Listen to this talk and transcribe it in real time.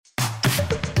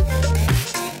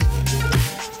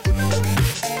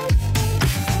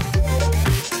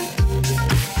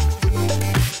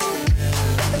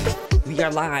we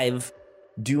are live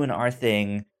doing our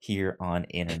thing here on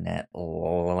Internet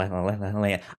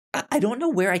Land. I don't know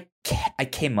where I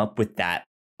came up with that.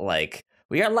 Like,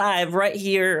 we are live right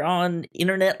here on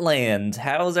Internet Land.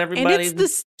 How's everybody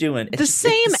doing? It's the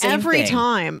same every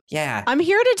time. Yeah. I'm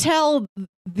here to tell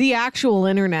the actual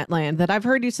Internet Land that I've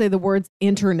heard you say the words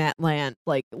Internet Land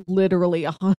like literally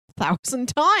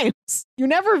 1,000 times. You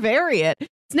never vary it.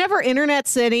 It's never Internet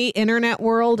City, Internet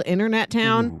World, Internet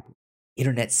Town. Ooh,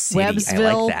 Internet City. Websville.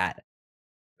 I like that.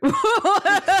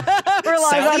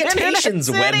 Salutations,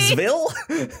 Websville.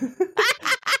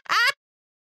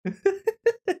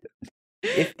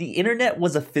 If the internet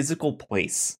was a physical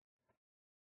place,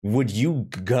 would you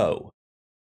go?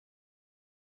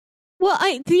 Well,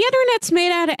 the internet's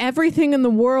made out of everything in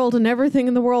the world, and everything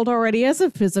in the world already is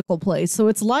a physical place, so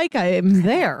it's like I am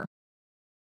there.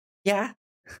 Yeah.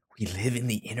 We live in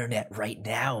the internet right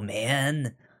now,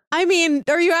 man. I mean,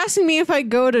 are you asking me if I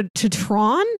go to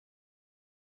Tron?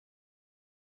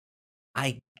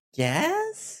 I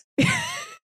guess?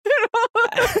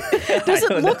 Does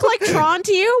it look like Tron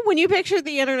to you? When you picture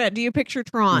the internet, do you picture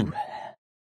Tron? Ooh.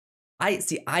 I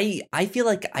feel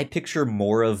like I picture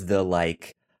more of the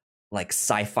like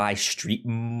sci-fi street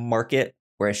market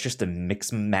where it's just a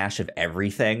mix mash of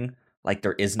everything. Like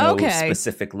there is no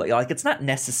specific, like it's not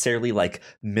necessarily like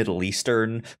Middle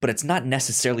Eastern, but it's not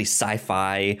necessarily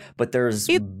sci-fi, but there's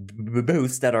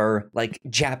booths that are like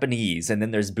Japanese, and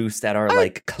then there's booths that are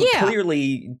like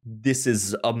clearly this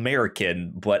is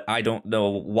American, but I don't know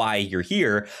why you're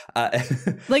here.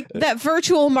 Like that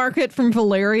virtual market from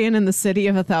Valerian in the City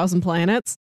of 1,000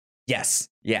 Planets. Yes.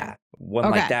 Yeah.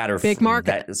 One like that, or big market.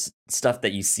 That is stuff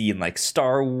that you see in like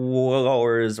Star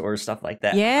Wars or stuff like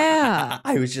that. Yeah.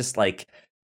 I was just like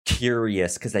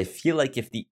curious because I feel like if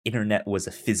the internet was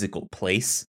a physical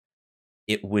place,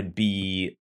 it would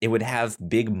have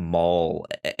big mall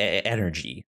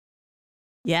energy.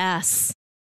 Yes.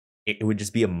 It would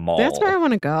just be a mall. That's where I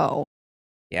want to go.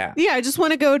 Yeah. Yeah. I just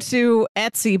want to go to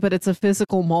Etsy, but it's a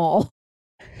physical mall.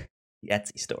 The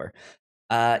Etsy store.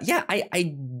 Yeah.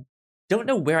 I don't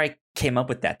know where I came up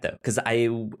with that though, because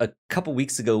a couple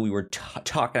weeks ago we were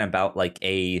talking about like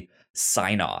a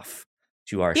sign off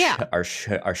to our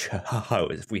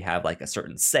shows. If we have like a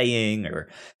certain saying or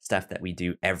stuff that we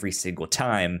do every single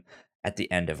time at the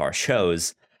end of our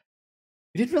shows,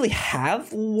 we didn't really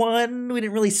have one. We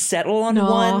didn't really settle on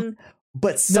one,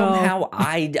 but somehow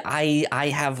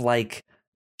I have like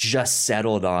just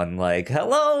settled on like,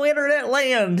 hello Internet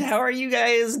Land, how are you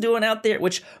guys doing out there,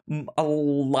 which a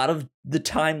lot of the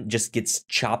time just gets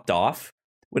chopped off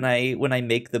when I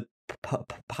make the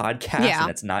podcast, and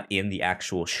it's not in the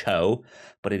actual show,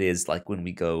 but it is like when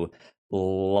we go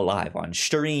live on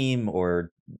stream or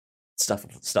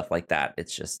stuff like that.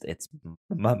 It's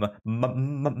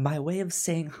my way of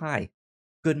saying hi,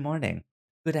 good morning,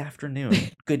 good afternoon,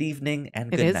 good evening,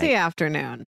 and good night. It is the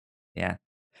afternoon. Yeah.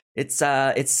 It's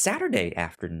Saturday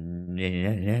afternoon.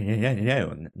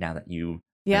 Now that you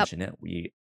mention it,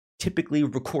 we typically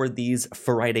record these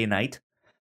Friday night.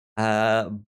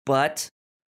 But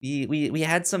we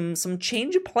had some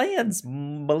change of plans.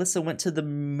 Melissa went to the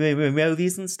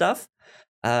movies and stuff.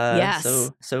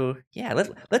 Yes. So yeah,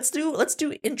 let's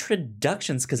do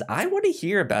introductions because I want to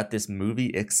hear about this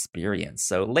movie experience.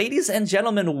 So, ladies and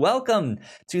gentlemen, welcome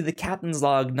to the Captain's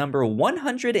Log number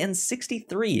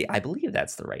 163. I believe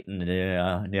that's the right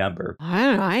number.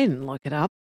 I didn't look it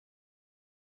up.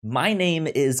 My name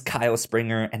is Kyle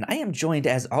Springer, and I am joined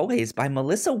as always by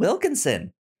Melissa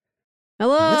Wilkinson.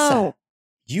 Hello. Melissa,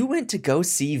 you went to go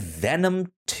see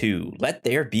Venom 2. Let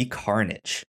There Be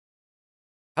Carnage.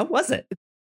 How was it?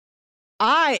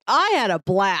 I had a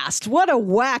blast. What a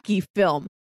wacky film.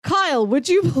 Kyle, would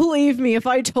you believe me if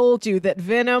I told you that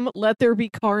Venom, Let There Be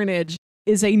Carnage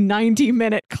is a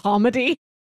 90-minute comedy?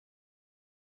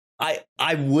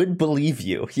 I would believe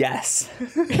you. Yes.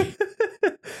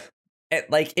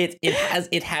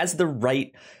 It has the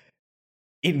right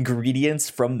ingredients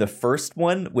from the first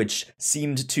one, which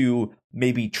seemed to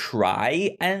maybe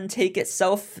try and take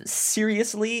itself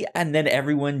seriously, and then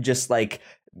everyone just like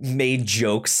made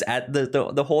jokes at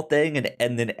the whole thing,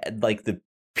 and then like the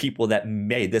people that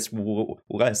made this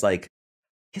was like,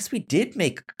 yes, we did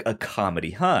make a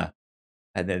comedy, huh?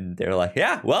 And then they're like,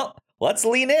 yeah, well, let's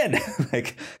lean in.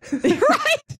 Like,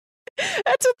 right.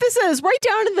 That's what this is. Right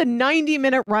down to the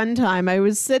 90-minute runtime. I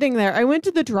was sitting there. I went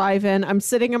to the drive-in. I'm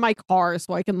sitting in my car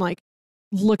so I can like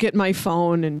look at my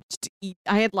phone and just eat.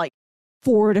 I had like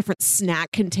 4 different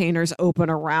snack containers open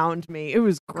around me. It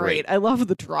was great. I love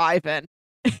the drive-in.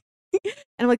 And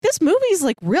I'm like, this movie's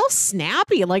like real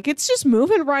snappy. Like it's just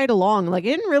moving right along. Like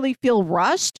it didn't really feel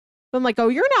rushed. But I'm like, oh,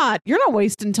 you're not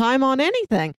wasting time on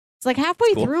anything. It's like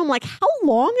halfway Cool. through, I'm like, how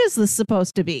long is this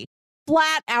supposed to be?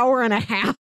 Flat hour and a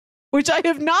half, which I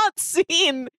have not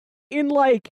seen in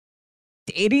like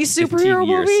 80 superhero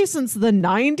movies since the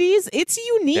 90s. It's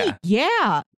unique.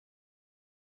 Yeah.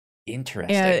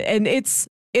 Interesting. And it's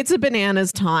a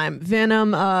bananas time.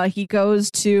 Venom, he goes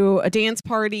to a dance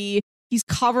party. He's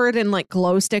covered in like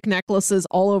glow stick necklaces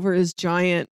all over his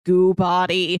giant goo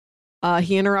body.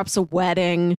 He interrupts a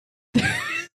wedding.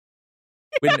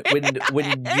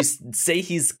 When you say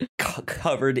he's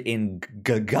covered in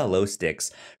glow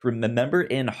sticks, remember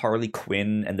in Harley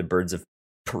Quinn and the Birds of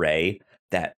Prey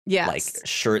that like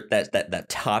shirt that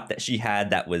top that she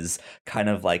had that was kind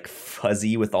of like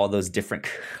fuzzy with all those different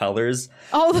colors?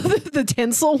 Oh, the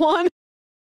tinsel one?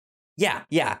 Yeah.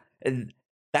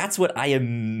 That's what I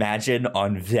imagine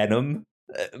on Venom,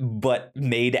 but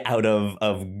made out of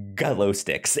glow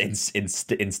sticks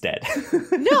instead.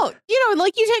 No,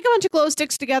 like you take a bunch of glow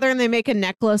sticks together and they make a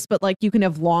necklace, but like you can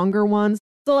have longer ones.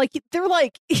 So like they're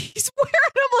like he's wearing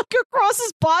them like across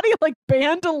his body like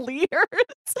bandoliers,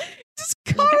 just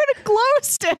covered in glow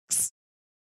sticks.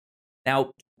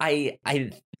 Now I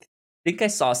think I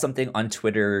saw something on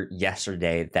Twitter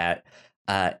yesterday that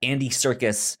Andy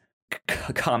Serkis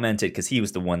commented, because he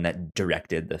was the one that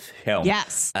directed the film.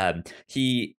 Yes.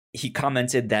 He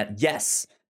commented that yes,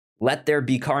 Let There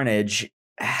Be Carnage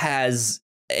has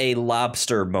a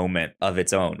lobster moment of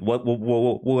its own.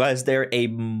 Was there a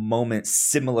moment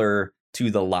similar to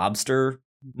the lobster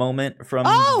moment from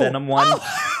Venom 1? I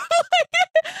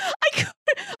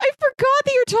forgot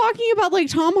that you're talking about like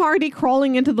Tom Hardy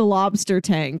crawling into the lobster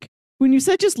tank. When you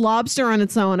said just lobster on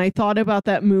its own, I thought about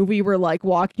that movie where like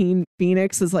Joaquin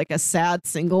Phoenix is like a sad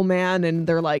single man and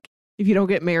they're like, if you don't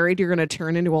get married, you're going to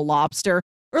turn into a lobster.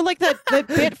 Or like that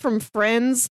bit from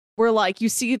Friends where like you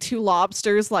see two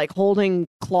lobsters like holding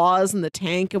claws in the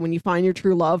tank, and when you find your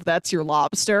true love, that's your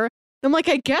lobster. I'm like,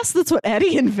 I guess that's what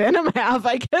Eddie and Venom have.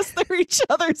 I guess they're each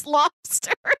other's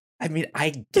lobster. I mean,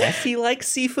 I guess he likes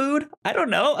seafood. I don't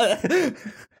know.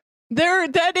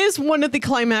 That is one of the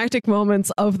climactic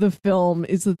moments of the film,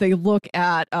 is that they look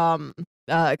at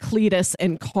Cletus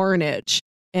and Carnage,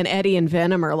 and Eddie and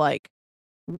Venom are like,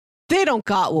 they don't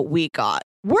got what we got.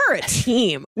 We're a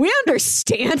team. We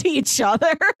understand each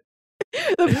other.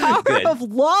 The power of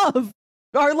love,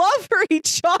 our love for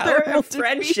each other. Our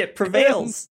friendship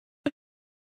prevails.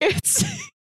 It's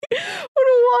what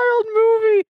a wild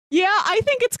movie. Yeah, I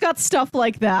think it's got stuff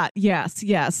like that. Yes.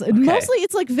 Okay. Mostly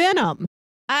it's like Venom.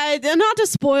 Not to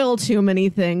spoil too many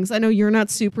things. I know you're not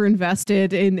super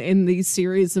invested in these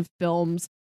series of films.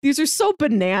 These are so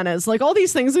bananas. Like all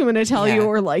these things I'm going to tell you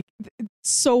are like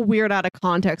so weird out of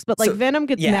context. But like Venom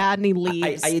gets mad and he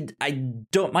leaves. I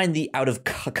don't mind the out of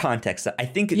context. I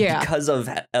think because of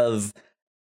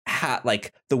how,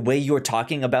 like the way you're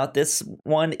talking about this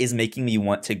one is making me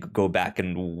want to go back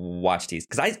and watch these,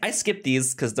 because I skipped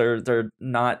these because they're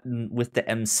not with the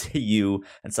MCU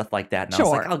and stuff like that. And I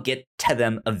was like, I'll get to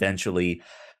them eventually.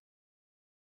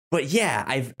 But yeah,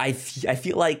 I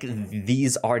feel like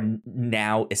these are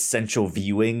now essential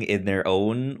viewing in their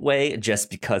own way, just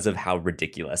because of how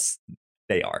ridiculous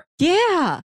they are.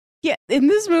 Yeah. In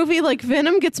this movie, like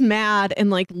Venom gets mad and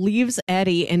like leaves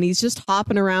Eddie, and he's just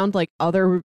hopping around like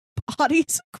other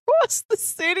bodies across the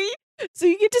city. So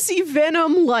you get to see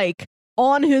Venom like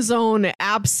on his own,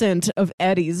 absent of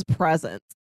Eddie's presence.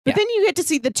 But then you get to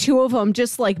see the two of them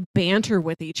just like banter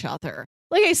with each other.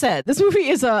 Like I said, this movie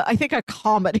is I think a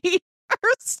comedy,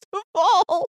 first of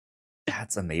all.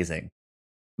 That's amazing.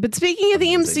 But speaking of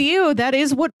the MCU, that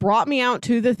is what brought me out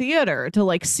to the theater to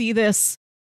like see this.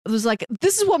 It was like,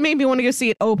 this is what made me want to go see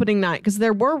it opening night, because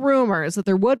there were rumors that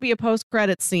there would be a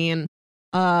post-credit scene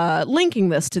linking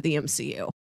this to the MCU.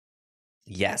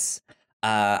 Yes.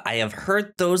 I have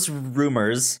heard those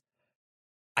rumors.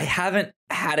 I haven't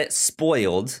had it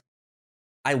spoiled.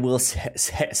 I will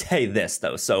say this,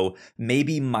 though. So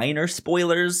maybe minor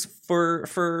spoilers for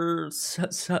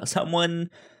someone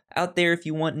out there if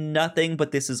you want nothing.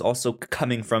 But this is also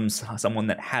coming from someone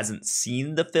that hasn't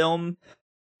seen the film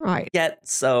yet.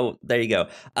 So there you go.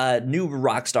 New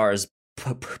rock stars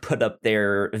put up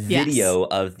their video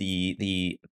of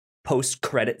the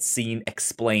post-credit scene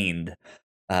explained.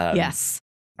 Yes.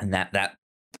 And that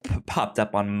popped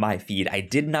up on my feed. I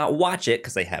did not watch it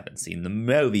because I haven't seen the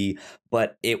movie,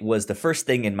 but it was the first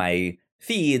thing in my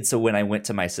feed. So when I went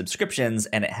to my subscriptions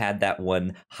and it had that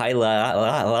one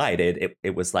highlighted,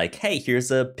 it was like, hey,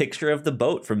 here's a picture of the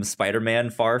boat from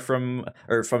Spider-Man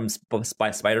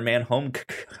Spider-Man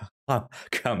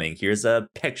Homecoming. Here's a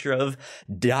picture of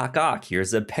Doc Ock.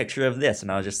 Here's a picture of this.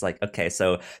 And I was just like, okay,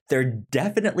 so they're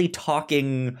definitely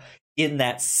talking in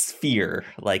that sphere.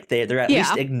 Like they're at Yeah.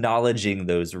 least acknowledging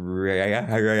those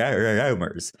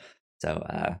rumors. So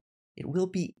it will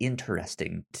be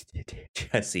interesting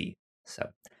to see. So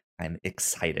I'm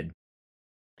excited.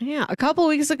 Yeah, a couple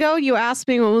weeks ago, you asked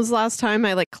me when was the last time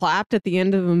I like clapped at the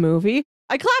end of a movie.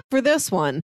 I clapped for this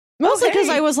one, mostly because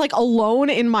I was like alone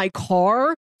in my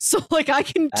car, so like I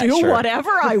can do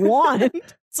whatever I want.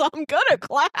 So I'm gonna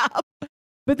clap.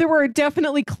 But there were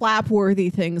definitely clap-worthy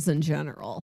things in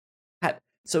general.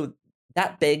 So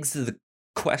that begs the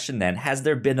question then, has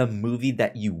there been a movie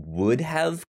that you would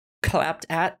have clapped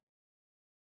at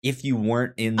if you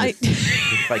weren't in the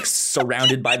like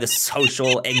surrounded by the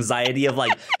social anxiety of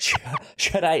like,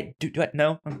 should I do it?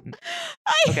 No.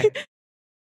 Okay.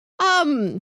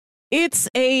 It's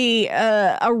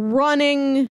a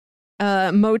running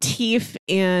motif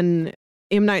in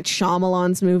M. Night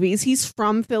Shyamalan's movies. He's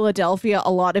from Philadelphia.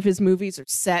 A lot of his movies are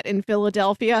set in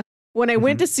Philadelphia. When I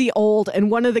went to see Old, and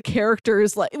one of the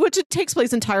characters, which it takes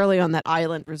place entirely on that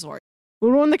island resort,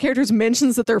 when one of the characters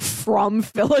mentions that they're from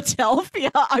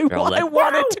Philadelphia, I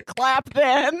wanted to clap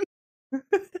then.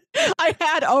 I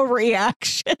had a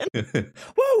reaction.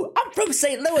 Woo! I'm from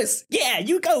St. Louis. Yeah,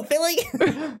 you go, Philly.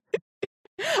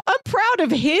 I'm proud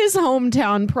of his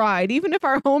hometown pride, even if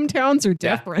our hometowns are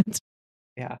different.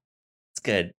 Yeah. It's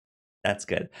good. That's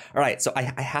good. All right, so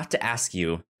I have to ask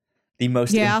you the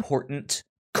most important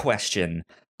question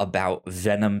about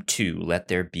Venom 2, Let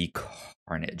There Be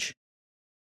Carnage.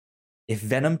 If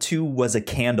Venom 2 was a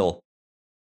candle,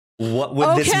 what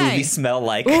would this movie smell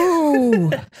like?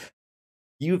 Ooh.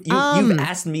 You've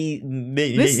asked me.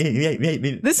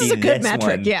 This is a good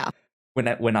metric, yeah.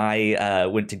 When I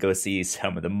went to go see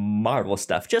some of the Marvel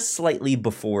stuff just slightly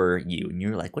before you, and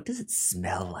you're like, what does it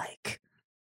smell like?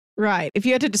 Right. If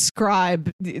you had to describe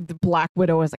the Black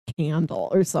Widow as a candle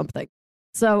or something.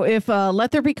 So if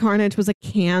Let There Be Carnage was a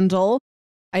candle,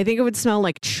 I think it would smell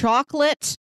like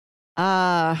chocolate,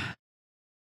 a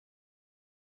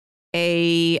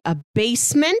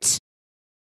basement,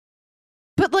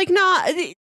 but like not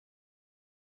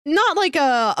like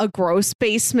a gross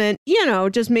basement,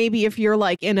 just maybe if you're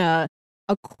like in a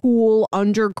cool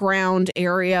underground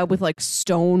area with like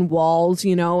stone walls,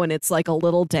 and it's like a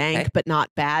little dank, but not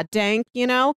bad dank,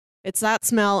 it's that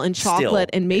smell and chocolate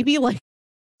and maybe like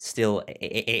still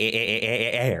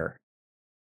air.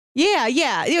 Yeah.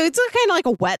 It's kind of like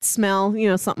a wet smell,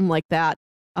 something like that.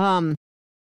 And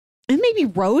maybe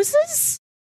roses?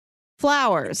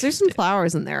 Flowers. There's some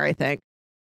flowers in there, I think.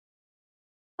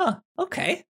 Huh,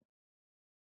 okay.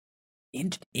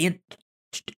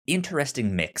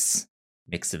 Interesting mix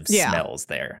of smells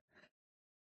there.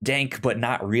 Dank, but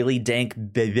not really dank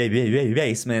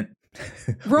basement.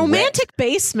 Romantic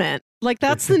basement. Like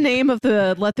that's the name of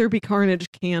the Let There Be Carnage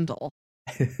candle.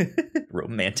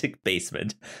 Romantic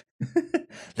basement.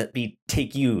 Let me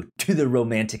take you to the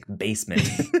romantic basement.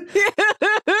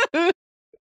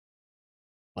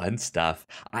 Fun stuff.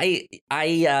 I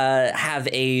have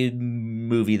a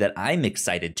movie that I'm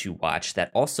excited to watch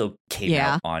that also came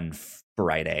out on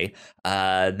Friday.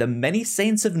 The Many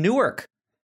Saints of Newark.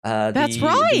 That's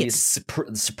right. The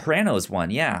Sopranos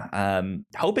one, yeah.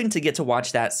 Hoping to get to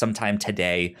watch that sometime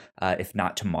today, if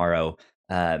not tomorrow.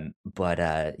 But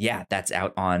that's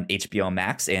out on HBO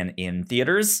Max and in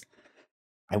theaters.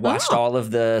 I watched all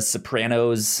of the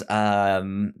Sopranos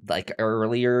like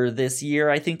earlier this year,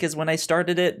 I think is when I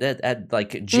started it. At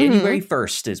like January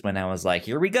 1st is when I was like,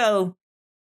 here we go,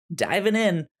 diving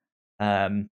in.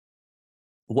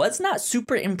 Was not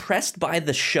super impressed by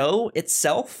the show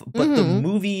itself, but the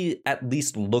movie at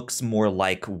least looks more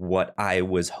like what I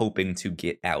was hoping to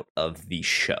get out of the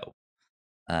show.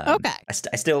 Okay.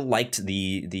 I still liked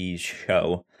the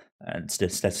show and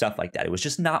stuff like that. It was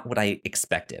just not what I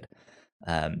expected.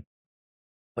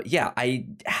 But yeah, I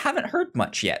haven't heard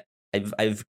much yet.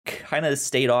 I've kind of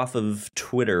stayed off of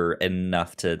Twitter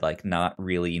enough to like not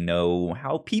really know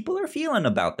how people are feeling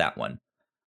about that one.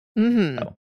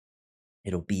 So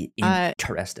it'll be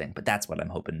interesting, but that's what I'm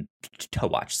hoping to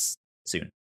watch soon.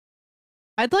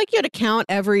 I'd like you to count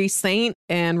every saint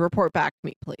and report back to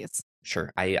me, please.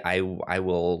 Sure. I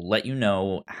will let you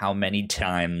know how many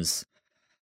times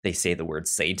they say the word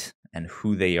saint and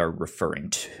who they are referring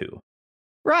to.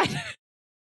 Right.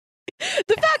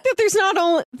 The fact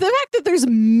that there's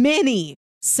many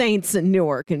saints in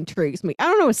Newark intrigues me. I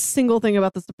don't know a single thing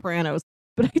about The Sopranos,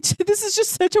 but this is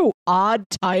just such an odd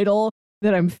title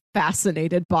that I'm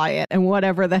fascinated by it and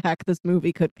whatever the heck this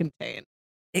movie could contain.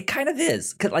 It kind of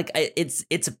is. 'Cause, like, it's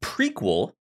a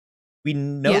prequel. We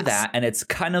know that, and it's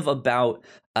kind of about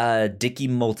Dickie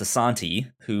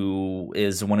Moltisanti, who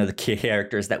is one of the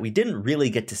characters that we didn't really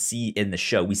get to see in the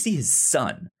show. We see his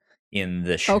son in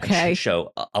the Okay.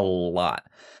 show a lot.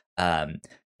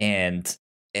 And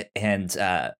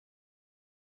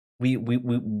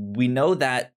we know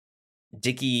that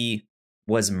Dickie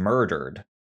was murdered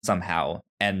somehow,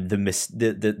 and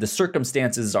the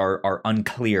circumstances are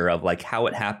unclear of like how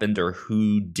it happened or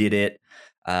who did it,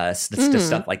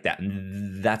 stuff like that.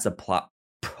 And that's a plot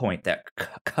point that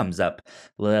comes up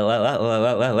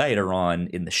later on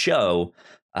in the show,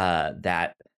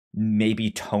 that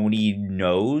maybe Tony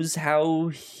knows how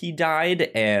he died,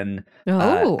 and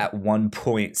at one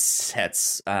point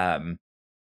sets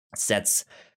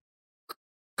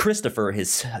Christopher,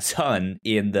 his son,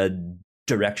 in the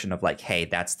direction of like, hey,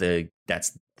 that's the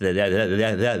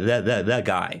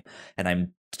guy, and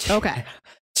I'm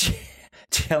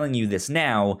telling you this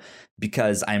now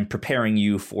because I'm preparing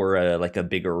you for a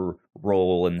bigger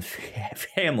role in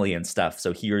family and stuff.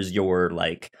 So here's your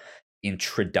like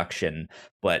introduction.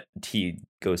 But he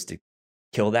goes to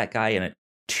kill that guy, and it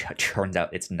turns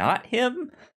out it's not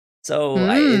him. So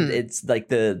it's like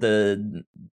the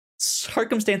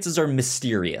circumstances are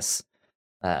mysterious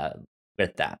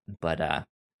with that, but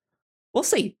we'll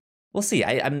see.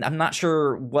 I'm not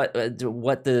sure what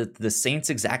the saints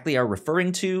exactly are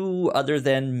referring to, other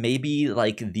than maybe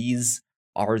like these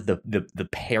are the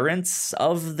parents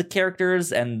of the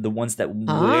characters, and the ones that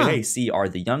we see are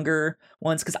the younger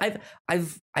ones. Because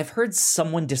I've heard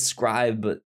someone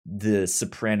describe the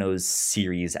Sopranos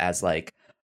series as like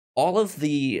all of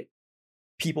the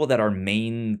people that are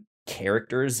main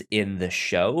characters in the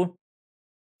show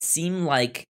seem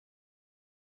like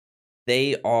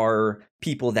they are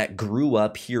people that grew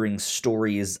up hearing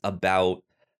stories about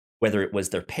whether it was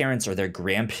their parents or their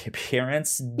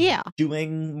grandparents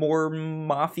doing more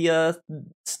mafia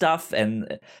stuff,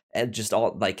 and just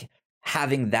all like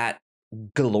having that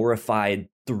glorified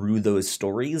through those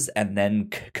stories, and then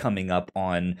coming up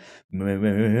on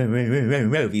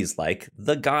movies like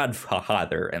The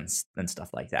Godfather and stuff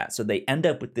like that. So they end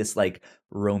up with this like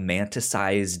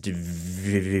romanticized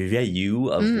view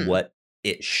of what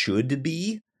it should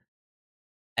be.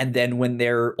 And then when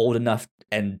they're old enough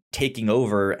and taking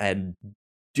over and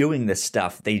doing this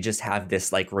stuff, they just have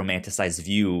this like romanticized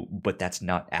view, but that's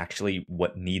not actually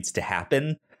what needs to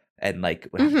happen, and like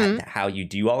how you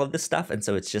do all of this stuff. And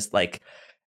so it's just like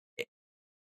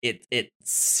it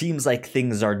seems like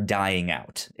things are dying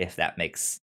out, if that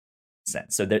makes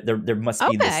sense. So there must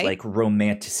be this like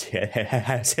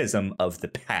romanticism of the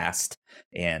past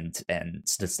and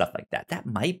stuff like that. That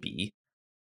might be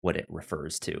what it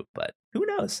refers to, but who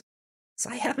knows? So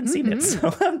I haven't seen it,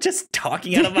 so I'm just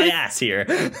talking out of my ass here.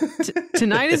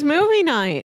 Tonight is movie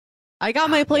night. I got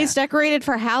my place decorated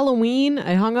for Halloween.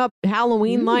 I hung up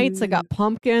Halloween lights. I got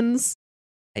pumpkins.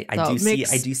 I do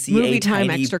see movie a time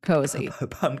tiny extra cozy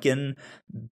pumpkin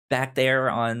back there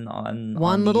on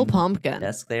one little pumpkin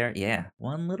desk there. Yeah,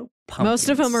 one little pumpkin. Most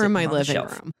of them are in my living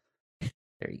room.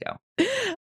 There you go.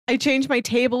 I changed my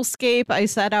tablescape. I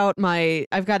set out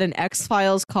I've got an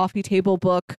X-Files coffee table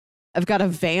book. I've got a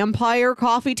vampire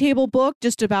coffee table book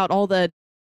just about all the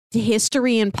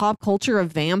history and pop culture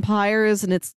of vampires,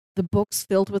 and the book's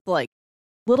filled with like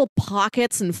little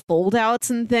pockets and foldouts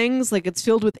and things. Like it's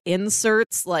filled with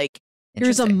inserts. Like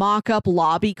here's a mock-up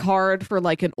lobby card for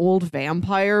like an old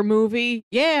vampire movie.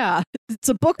 Yeah, it's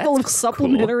a book full of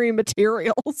supplementary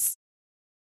materials.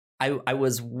 I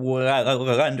was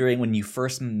wondering when you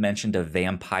first mentioned a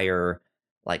vampire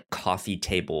like coffee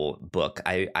table book.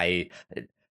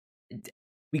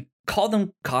 We call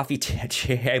them coffee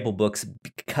table books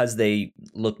because they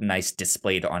look nice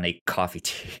displayed on a coffee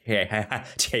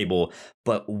table.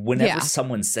 But whenever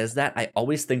someone says that, I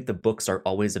always think the books are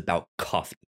always about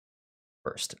coffee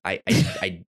first. I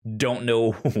don't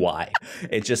know why.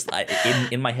 It's just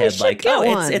in my head like,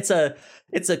 oh, it's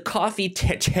a coffee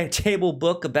table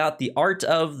book about the art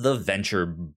of the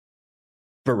venture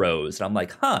bros. And I'm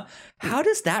like, how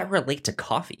does that relate to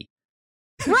coffee?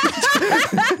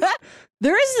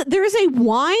 There is a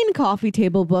wine coffee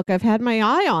table book I've had my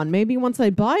eye on. Maybe once I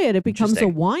buy it, it becomes a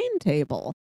wine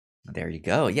table. There you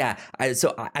go. Yeah. I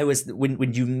was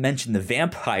when you mentioned the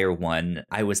vampire one,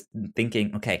 I was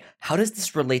thinking, okay, how does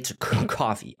this relate to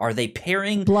coffee? Are they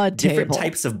pairing different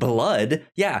types of blood?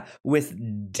 Yeah, with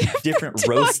different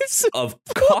roasts of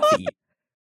coffee,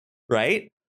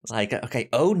 right? Like, okay,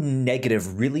 O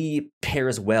negative really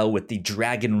pairs well with the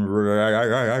dragon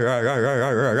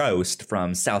roast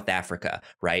from South Africa,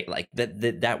 right? Like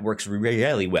that works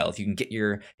really well. If you can get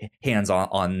your hands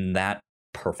on that,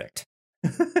 perfect.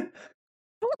 I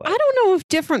don't know if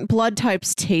different blood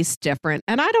types taste different,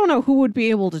 and I don't know who would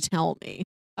be able to tell me.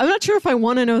 I'm not sure if I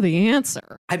want to know the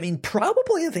answer. I mean,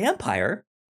 probably a vampire.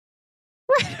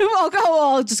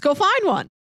 I'll just go find one.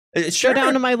 Sure. Go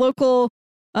down to my local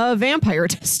vampire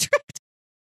district.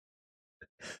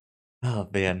 Oh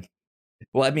man.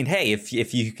 Well, I mean, hey,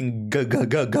 if you can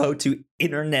go to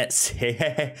Internet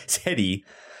City,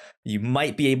 you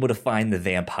might be able to find the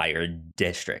vampire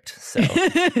district. So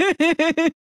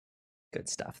good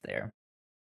stuff there.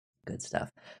 Good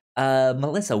stuff.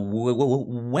 Melissa,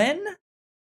 when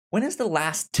is the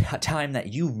last time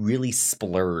that you really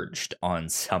splurged on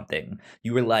something?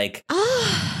 You were like,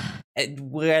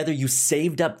 whether you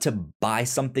saved up to buy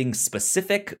something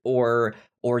specific or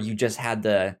you just had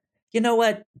the, you know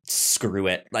what, screw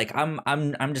it. Like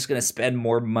I'm just gonna spend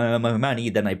more money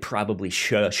than I probably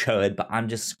should, but I'm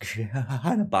just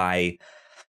gonna buy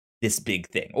this big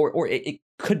thing. Or it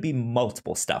could be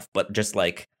multiple stuff, but just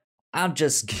like I'm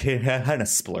just gonna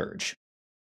splurge.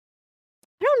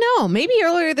 I don't know. Maybe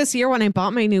earlier this year when I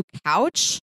bought my new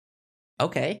couch.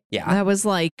 Okay, yeah. That was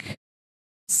like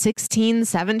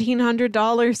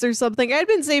 $1,700 or something. I'd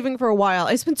been saving for a while.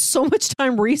 I spent so much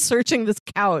time researching this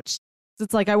couch.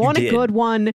 It's like, I want a good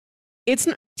one. It's,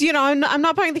 I'm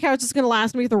not buying the couch that's going to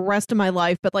last me the rest of my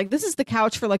life, but like, this is the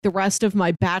couch for like the rest of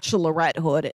my bachelorette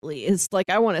hood, at least.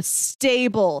 Like, I want a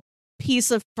stable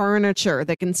piece of furniture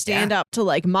that can stand up to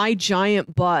like my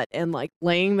giant butt and like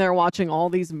laying there watching all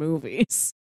these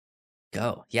movies.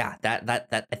 Go. Yeah.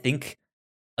 That I think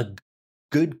a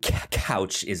good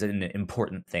couch is an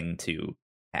important thing to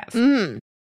have.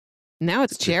 Now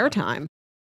it's chair time.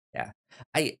 Yeah.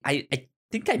 I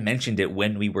think I mentioned it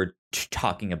when we were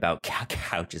talking about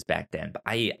couches back then, but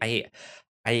I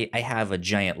have a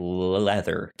giant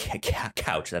leather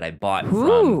couch that I bought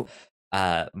from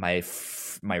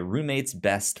my roommate's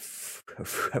best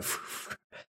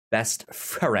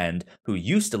friend who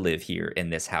used to live here in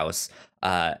this house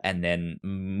and then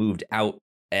moved out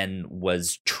and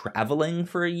was traveling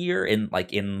for a year in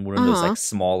one of those like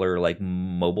smaller like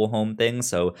mobile home things.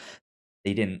 So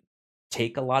they didn't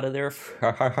take a lot of their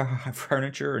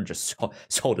furniture and just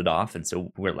sold it off. And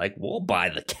so we're like, we'll buy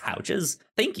the couches.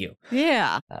 Thank you.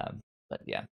 Yeah. But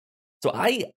yeah. So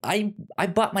I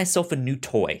bought myself a new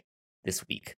toy this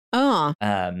week. I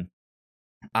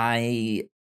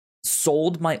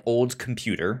sold my old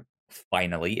computer.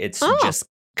 Finally, it's just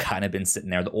kind of been sitting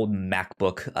there. The old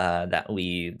MacBook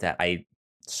that I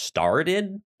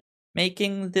started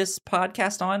making this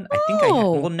podcast on. I think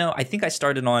I think I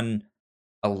started on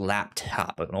a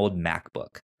laptop, an old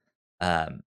MacBook.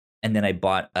 And then I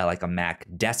bought like a Mac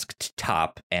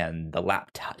desktop and the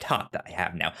laptop that I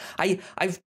have now.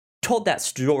 I've told that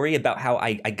story about how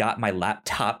I got my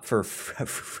laptop for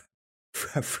free.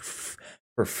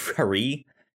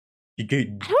 Do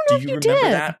you remember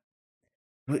that?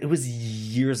 It was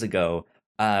years ago.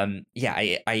 I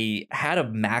had a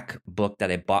MacBook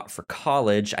that I bought for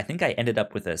college. I think I ended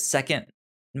up with a second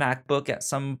MacBook at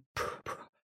some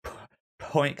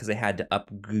point because I had to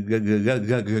upgrade.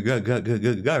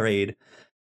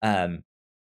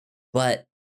 But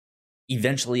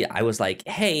eventually I was like,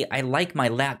 hey, I like my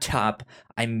laptop.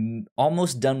 I'm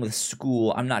almost done with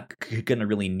school. I'm not gonna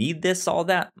really need this all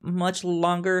that much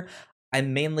longer.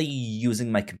 I'm mainly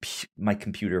using my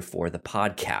computer for the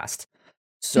podcast.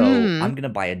 So I'm going to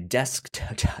buy a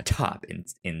desktop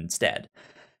instead.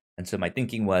 And so my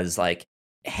thinking was like,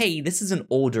 hey, this is an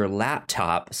older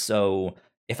laptop. So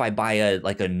if I buy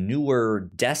a newer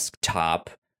desktop,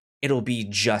 it'll be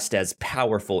just as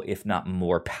powerful, if not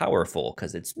more powerful,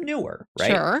 because it's newer,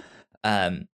 right? Sure.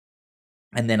 And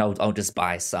then I'll just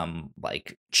buy some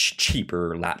like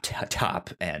cheaper laptop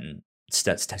and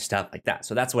stuff like that.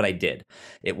 So that's what I did.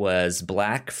 It was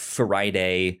Black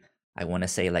Friday, I want to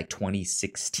say like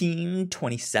 2016,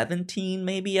 2017,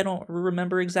 maybe. I don't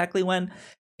remember exactly when.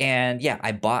 And yeah,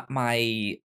 I bought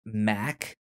my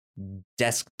Mac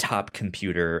desktop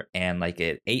computer and like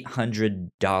an $800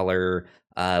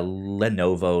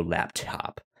 Lenovo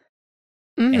laptop.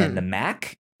 And the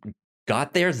Mac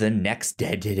got there the next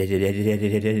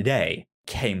day.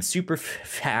 Came super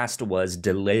fast, was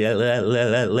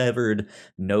delivered,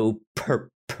 no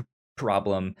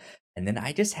problem. And then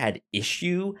I just had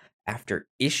issue after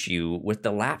issue with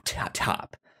the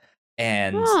laptop.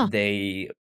 And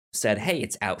they said, hey,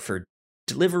 it's out for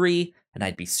delivery. And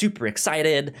I'd be super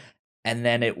excited. And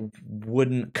then it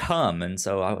wouldn't come. And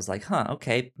so I was like,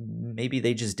 okay, maybe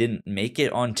they just didn't make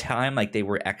it on time. Like they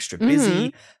were extra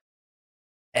busy.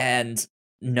 And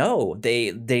no,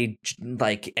 they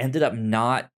like ended up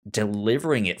not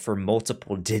delivering it for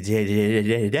multiple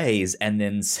days and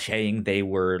then saying they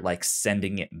were like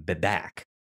sending it back.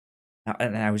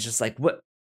 And I was just like, what?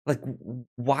 Like,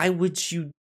 why would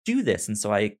you do this? And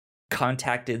so I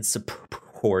contacted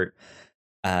support.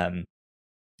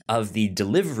 of the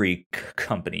delivery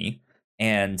company,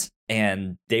 and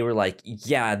they were like,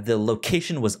 yeah, the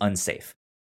location was unsafe.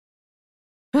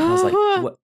 And I was like,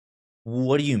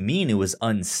 what do you mean it was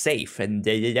unsafe? And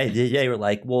they were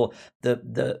like, well,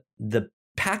 the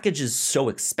package is so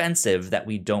expensive that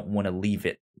we don't want to leave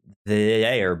it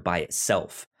there by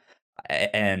itself.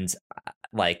 And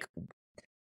like,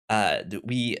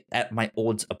 we at my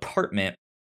old apartment,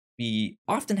 we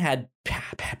often had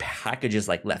packages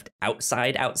like left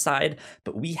outside,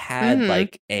 but we had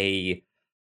like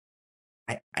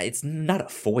it's not a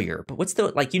foyer, but what's the,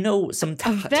 like, a times when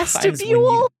you,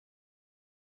 vestibule?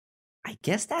 I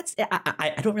guess that's,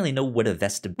 I don't really know what a A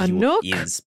vestibule nook?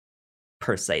 is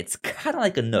per se. It's kind of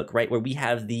like a nook, right? Where we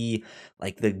have the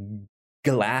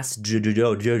glass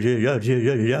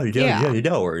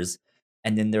doors,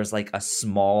 and then there's like a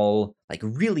small, like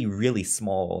really, really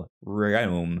small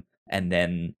room, and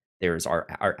then there's our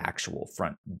actual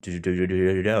front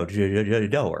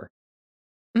door.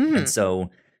 And so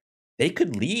they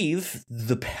could leave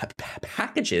the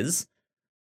packages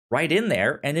right in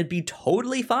there and it'd be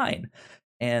totally fine.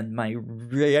 And my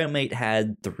roommate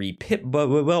had 3 pit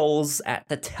bulls at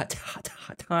the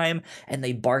time, and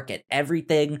they bark at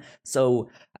everything.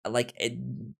 So, like,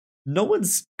 no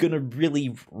one's gonna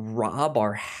really rob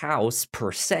our house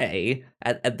per se.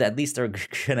 At least they're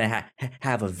gonna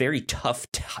have a very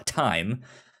tough time.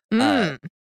 And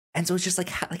so it's just like,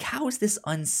 how is this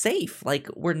unsafe? Like,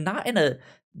 we're not in a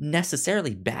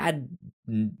necessarily bad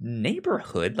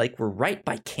neighborhood. Like, we're right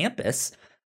by campus.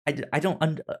 I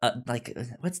don't like,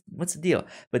 what's the deal?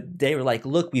 But they were like,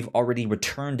 look, we've already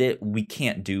returned it. We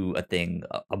can't do a thing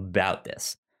about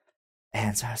this.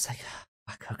 And so I was like,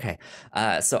 fuck, okay.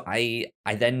 So I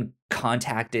then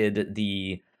contacted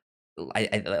the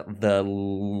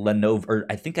Lenovo, or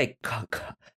I think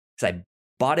because I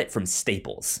bought it from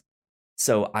Staples.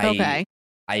 So I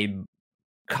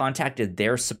contacted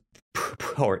their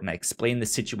support and I explained the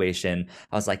situation.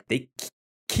 I was like, they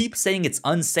keep saying it's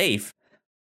unsafe,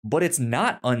 but it's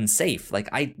not unsafe. Like,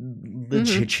 I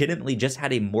legitimately just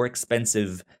had a more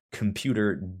expensive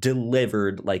computer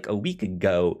delivered like a week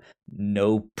ago,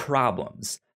 no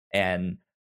problems. And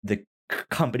the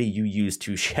company you used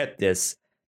to ship this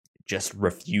just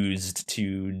refused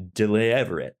to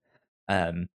deliver it.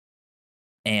 And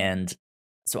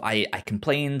so I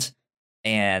complained,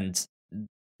 and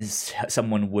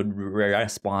someone would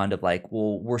respond of like,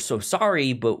 well, we're so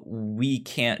sorry, but we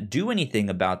can't do anything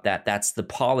about that. That's the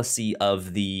policy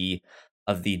of the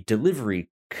delivery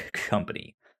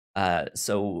company.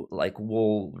 So like,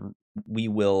 we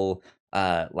will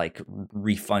like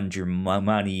refund your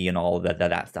money and all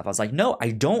that stuff. I was like, no,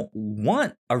 I don't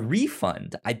want a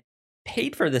refund. I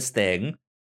paid for this thing.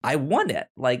 I want it.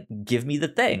 Like, give me the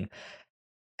thing.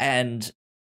 And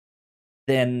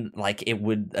then like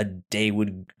a day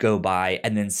would go by,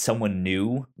 and then someone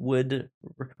new would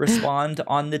respond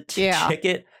on the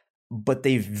ticket, but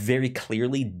they very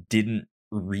clearly didn't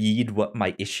read what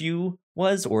my issue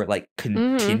was or like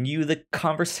continue the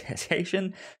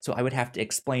conversation. So I would have to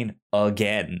explain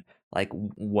again like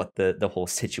what the whole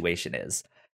situation is.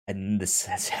 And the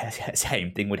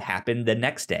same thing would happen the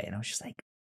next day. And I was just like,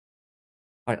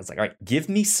 I was like, all right, give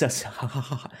me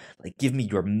give me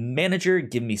your manager,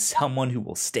 give me someone who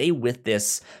will stay with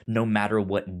this no matter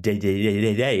what day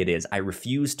it is. I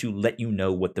refuse to let you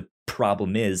know what the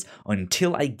problem is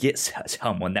until I get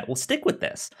someone that will stick with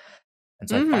this. And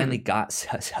so I finally got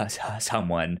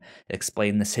someone,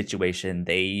 explained the situation.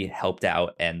 They helped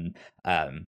out, and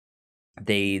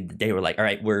they were like, all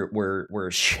right,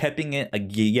 we're shipping it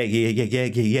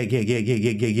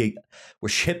we're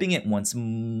shipping it once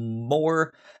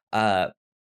more, or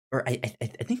I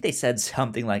think they said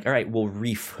something like, all right, we'll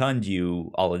refund you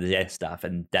all of this stuff,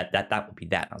 and that will be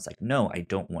that. And I was like, no, I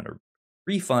don't want a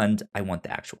refund, I want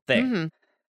the actual thing.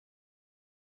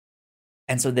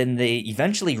 And so then they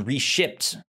eventually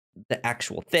reshipped the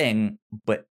actual thing,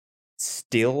 but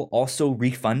still also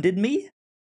refunded me.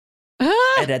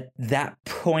 And at that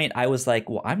point, I was like,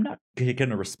 well, I'm not going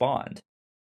to respond.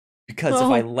 Because if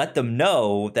I let them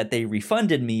know that they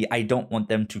refunded me, I don't want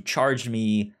them to charge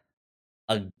me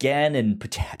again. And,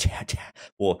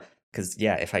 well, because,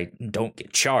 yeah, if I don't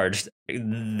get charged,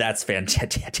 that's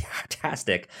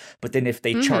fantastic. But then if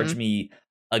they charge me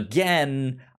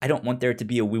again, I don't want there to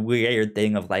be a weird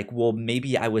thing of like, well,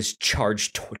 maybe I was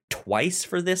charged twice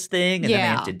for this thing, and then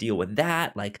I have to deal with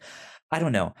that. Like, I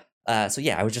don't know. So,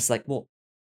 yeah, I was just like, well,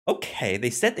 okay, they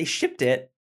said they shipped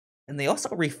it, and they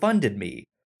also refunded me.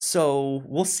 So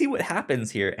we'll see what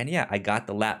happens here. And yeah, I got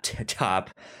the laptop,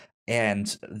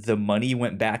 and the money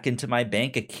went back into my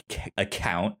bank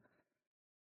account.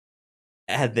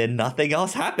 and then nothing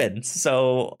else happened.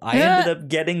 So I ended up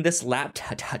getting this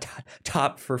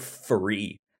laptop for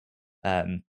free.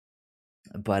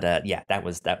 But yeah, that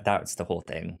was the whole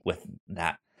thing with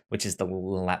that, which is the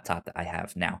laptop that I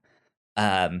have now.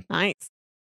 Nice.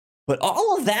 But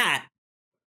all of that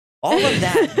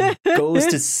goes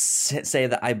to say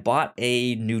that I bought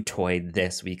a new toy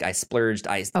this week. I splurged.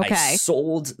 I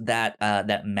sold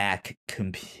that Mac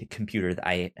computer that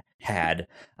I had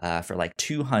for like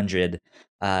 200,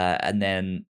 and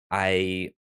then I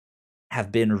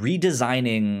have been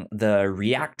redesigning the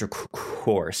reactor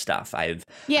core stuff. I've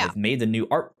made the new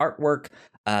artwork.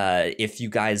 If you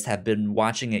guys have been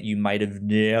watching it, you might have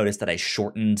noticed that I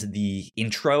shortened the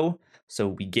intro so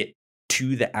we get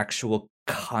to the actual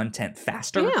content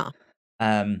faster.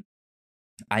 I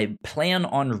plan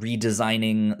on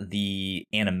redesigning the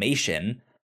animation,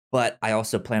 but I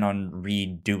also plan on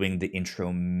redoing the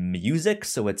intro music,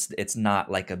 so it's not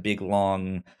like a big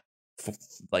long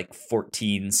like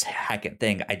 14-second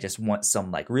thing. I just want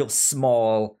some like real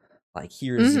small, like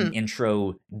here's an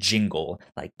intro jingle,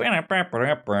 like right,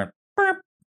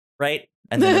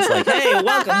 and then it's like, hey,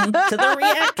 welcome to the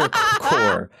reactor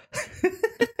core.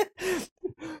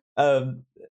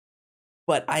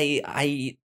 But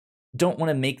I don't want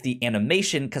to make the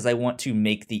animation because I want to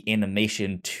make the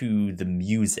animation to the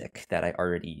music that I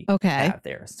already have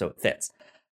there, so it fits.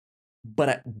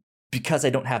 But because I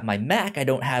don't have my Mac, I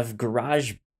don't have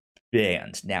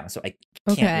GarageBand now, so I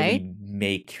can't really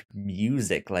make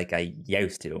music like I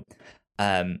used to.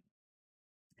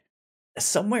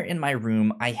 Somewhere in my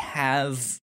room, I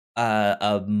have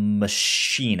a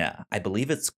machina. I believe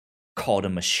it's called a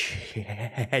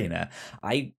machina.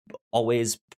 I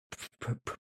always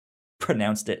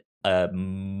pronounced it a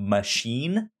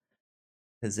machine,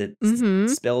 because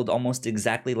it's spelled almost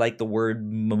exactly like the word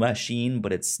machine,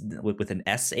 but it's with an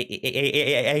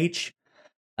S-H,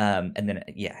 and then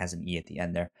it has an E at the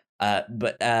end there.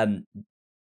 But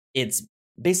it's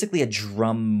basically a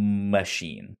drum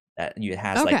machine that it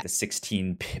has like the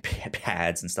 16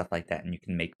 pads and stuff like that, and you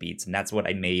can make beats, and that's what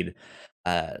I made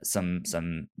some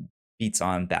beats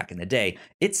on back in the day.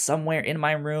 It's somewhere in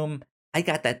my room. I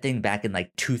got that thing back in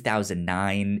like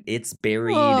 2009. It's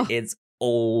buried. It's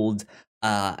old.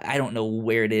 I don't know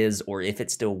where it is or if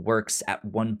it still works. At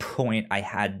one point,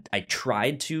 I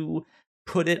tried to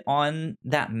put it on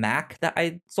that Mac that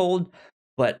I sold,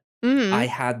 but I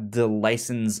had the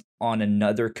license on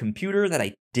another computer that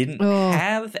I didn't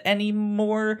have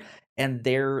anymore, and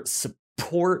their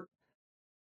support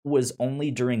was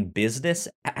only during business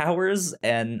hours,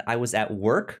 and I was at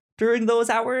work during those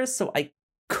hours, so I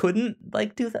couldn't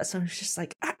like do that. So I was just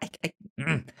like,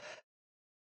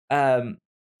 so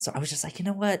I was just like, you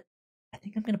know what? I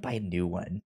think I'm gonna buy a new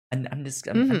one, and I'm just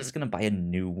gonna buy a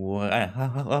new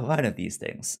one of these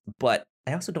things. But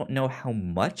I also don't know how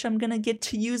much I'm gonna get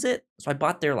to use it, so I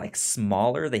bought their like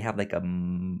smaller. They have like a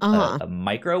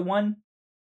micro one.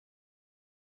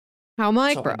 How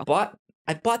micro? So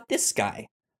I bought this guy,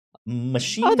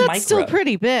 Machine Micro. That's still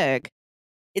pretty big.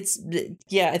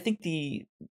 I think the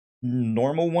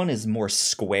normal one is more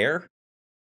square.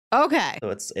 Okay. So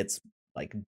it's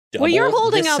like double what you're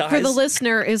holding up size. For the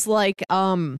listener is like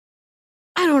I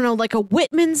don't know, like a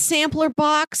Whitman sampler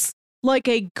box, like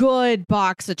a good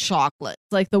box of chocolates,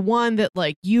 like the one that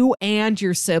like you and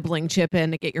your sibling chip in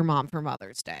to get your mom for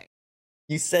Mother's Day.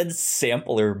 You said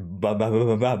sampler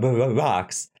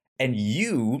box, and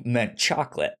you meant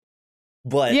chocolate,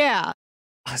 but yeah,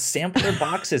 a sampler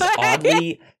box is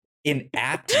oddly an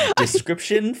apt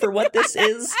description for what this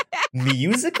is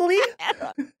musically.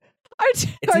 It's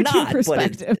not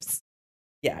perspectives.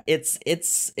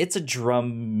 It's a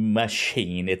drum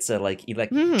machine. It's a like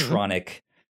electronic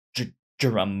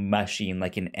drum machine,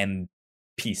 like an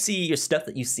MPC or stuff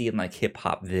that you see in like hip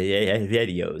hop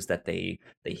videos that they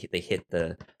hit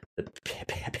the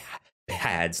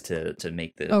pads to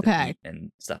make the beat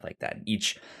and stuff like that. And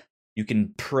you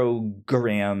can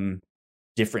program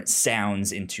different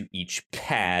sounds into each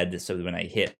pad, so that when I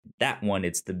hit that one,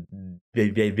 it's the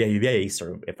bass,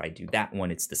 or if I do that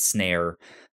one, it's the snare,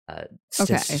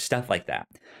 stuff like that.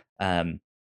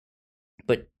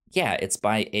 But yeah, it's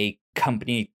by a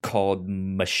company called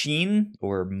Machine,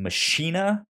 or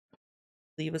Machina, I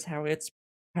believe is how it's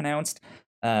pronounced.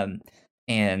 And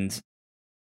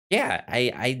yeah,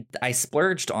 I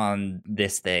splurged on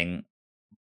this thing,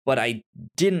 but I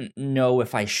didn't know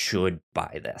if I should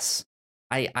buy this.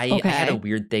 I had a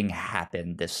weird thing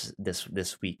happen this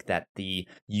week that the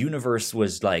universe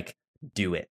was like,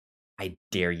 do it. I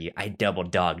dare you. I double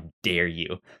dog dare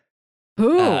you.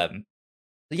 Ooh.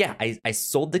 Yeah, I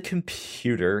sold the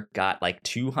computer, got like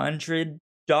 $200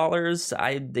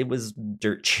 It was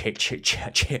dirt cheap.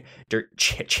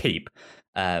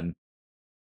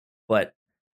 But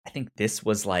I think this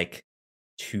was like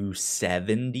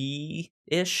 270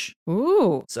 ish.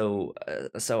 Ooh. So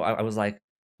I was like,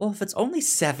 well, if it's only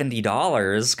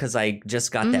 $70 because I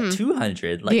just got that Mhm.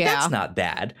 200, like Yeah. that's not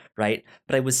bad, right?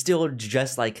 But I was still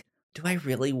just like, do I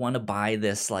really want to buy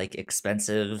this like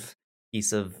expensive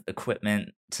piece of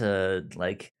equipment to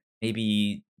like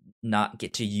maybe not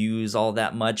get to use all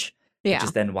that much? Which Yeah.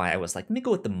 is then why I was like, let me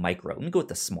go with the micro. Let me go with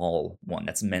the small one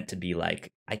that's meant to be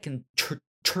like, I can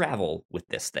travel with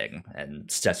this thing and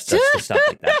stuff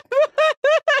like that.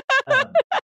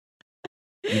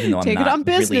 Even though I'm Take it not on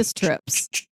business really trips.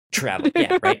 traveling.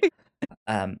 Yeah, right.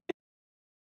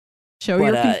 Show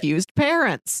But your confused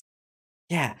parents.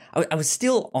 yeah, I was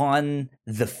still on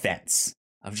the fence.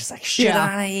 I was just like, should Yeah.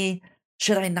 I?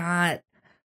 Should I not?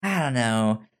 I don't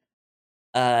know.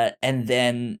 And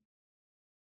then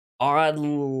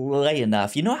oddly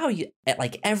enough, you know how you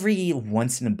like every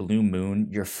once in a blue moon,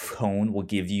 your phone will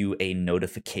give you a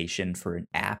notification for an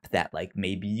app that like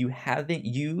maybe you haven't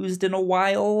used in a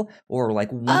while, or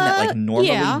like one that like normally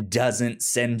Yeah. doesn't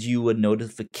send you a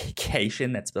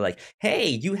notification that's like, hey,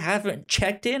 you haven't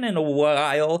checked in a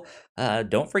while.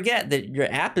 Don't forget that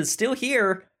your app is still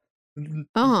here.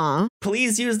 Uh-huh.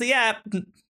 Please use the app.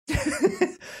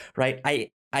 Right?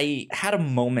 I had a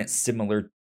moment similar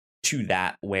to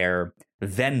that where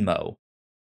Venmo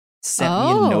sent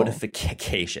me a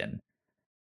notification.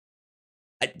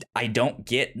 I don't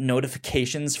get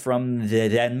notifications from the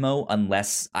Venmo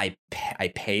unless I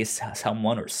pay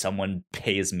someone or someone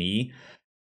pays me,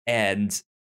 and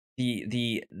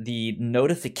the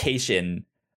notification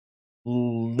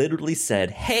literally said,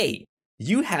 "Hey,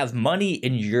 you have money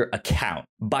in your account.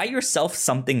 Buy yourself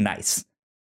something nice."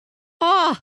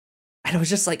 Ah. And I was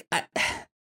just like,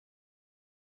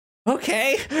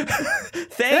 okay,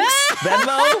 thanks,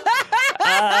 Venmo.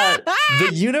 The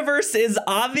universe is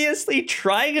obviously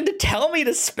trying to tell me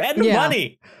to spend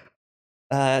money.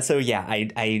 So yeah,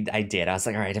 I did. I was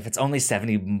like, all right, if it's only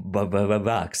 70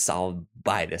 bucks, I'll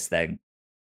buy this thing.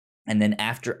 And then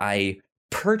after I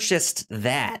purchased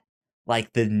that,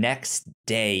 like the next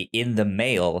day in the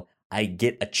mail, I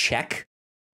get a check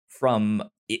from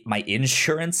my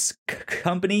insurance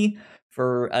company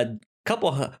for a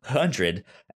couple hundred,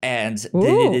 and they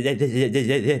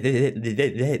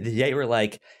were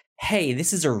like, hey,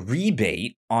 this is a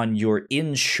rebate on your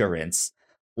insurance.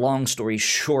 Long story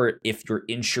short, if your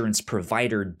insurance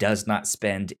provider does not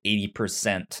spend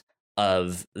 80%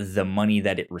 of the money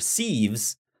that it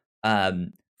receives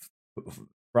from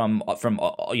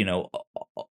all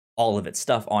of its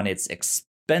stuff on its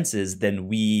expenses, then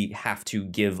we have to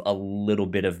give a little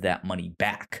bit of that money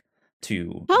back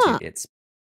to its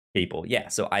people. Yeah,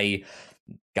 so I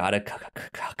got a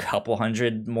couple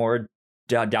hundred more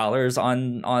dollars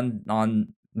on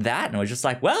that, and I was just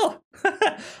like, well,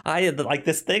 I like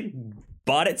this thing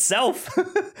bought itself.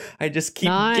 I just keep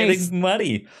getting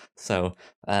money. So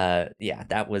yeah,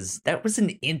 that was an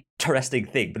interesting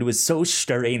thing, but it was so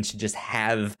strange to just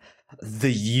have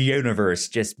the universe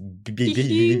just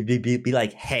be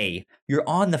like, hey, you're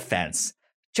on the fence,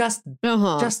 just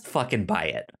fucking buy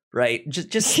it, right?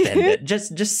 Just spend it.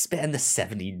 just spend the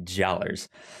 $70.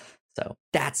 So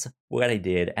that's what I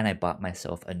did, and I bought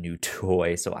myself a new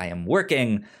toy. So I am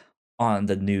working on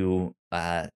the new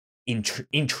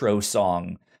intro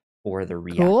song for the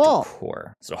reactor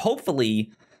core. So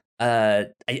hopefully, I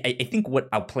think what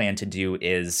I'll plan to do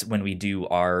is when we do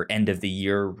our end of the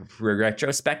year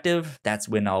retrospective, that's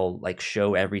when I'll like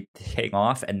show everything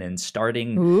off, and then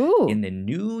starting in the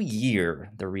new year,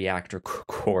 the reactor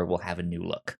core will have a new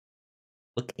look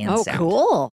and sound.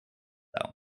 Cool.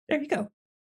 So there you go.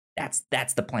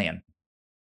 That's the plan.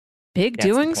 Big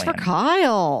doings for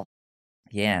Kyle.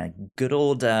 Yeah, good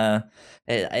old for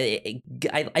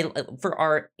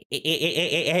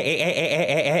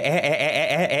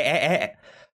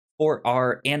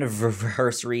our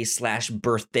anniversary /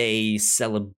 birthday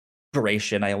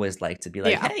celebration, I always like to be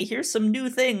like, hey, here's some new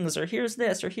things, or here's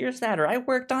this, or here's that, or I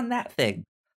worked on that thing.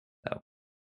 So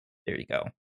there you go.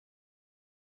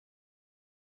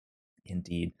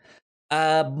 Indeed.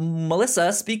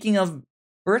 Melissa, speaking of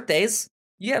birthdays,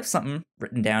 you have something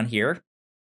written down here.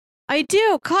 I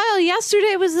do. Kyle,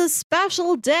 yesterday was a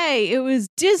special day. It was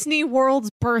Disney World's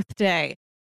birthday.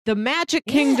 The Magic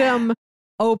Kingdom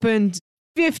opened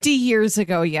 50 years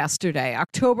ago yesterday,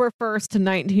 October 1st,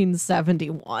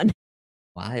 1971.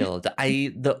 Wild.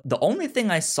 The only thing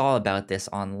I saw about this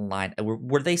online,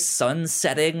 were they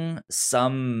sunsetting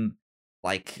some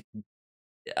like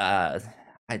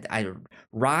I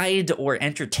ride or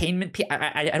entertainment.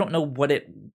 I don't know what it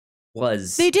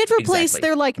was. They did replace exactly.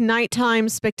 their like nighttime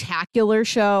spectacular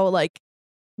show. Like,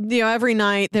 every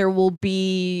night there will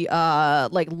be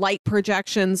like light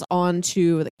projections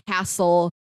onto the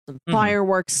castle, some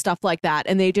fireworks, stuff like that.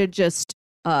 And they did just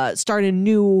start a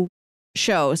new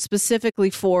show specifically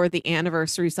for the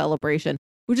anniversary celebration,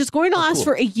 which is going to last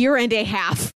for a year and a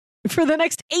half. For the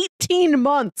next 18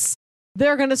 months,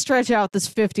 they're going to stretch out this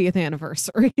 50th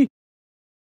anniversary. I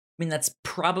mean, that's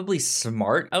probably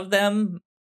smart of them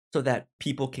so that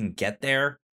people can get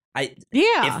there.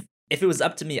 If it was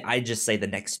up to me, I'd just say the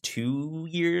next 2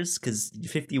 years, because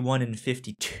 51 and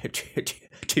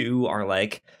 52 are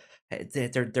like,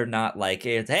 they're not like,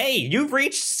 hey, you've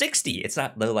reached 60. It's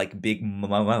not the like big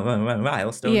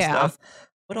milestone stuff.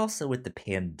 But also with the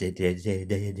pandemic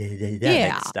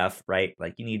stuff, right?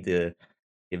 Like you need to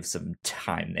give some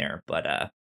time there.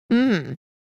 But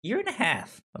year and a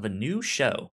half of a new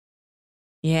show.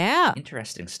 Yeah.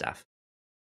 Interesting stuff.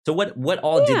 So what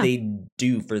all did they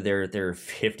do for their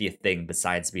 50th thing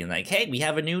besides being like, hey, we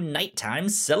have a new nighttime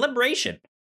celebration?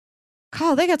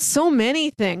 God, they got so many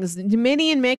things.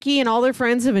 Minnie and Mickey and all their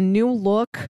friends have a new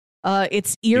look.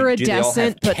 It's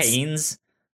iridescent. Do they all have canes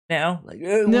now? Like,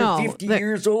 no, we're 50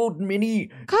 years old, Minnie.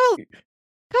 Kyle,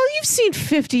 you've seen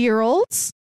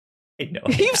 50-year-olds. I know.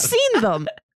 You've seen them.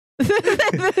 Have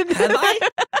I?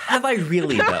 Have I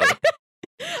really, though?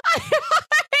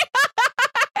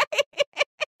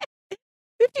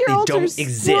 50-year-olds don't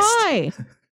exist. Why?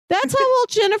 That's how old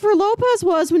Jennifer Lopez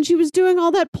was when she was doing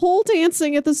all that pole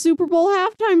dancing at the Super Bowl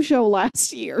halftime show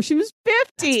last year. She was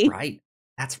 50.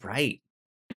 That's right.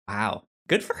 Wow.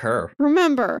 Good for her.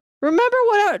 Remember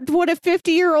what a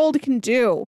 50-year-old can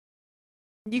do.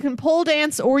 You can pole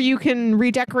dance or you can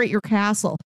redecorate your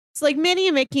castle. It's like Minnie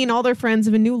and Mickey and all their friends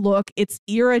have a new look. It's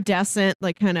iridescent,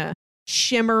 like kind of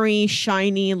shimmery,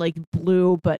 shiny, like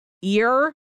blue, but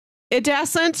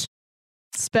iridescent.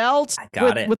 Spelled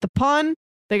with the pun.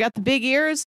 They got the big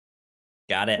ears.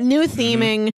 Got it. New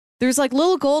theming. There's like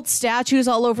little gold statues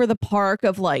all over the park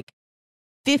of like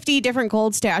 50 different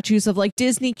gold statues of like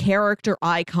Disney character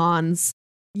icons.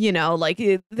 You know, like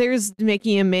there's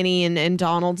Mickey and Minnie and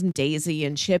Donald and Daisy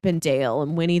and Chip and Dale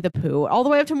and Winnie the Pooh, all the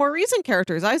way up to more recent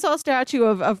characters. I saw a statue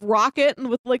of Rocket and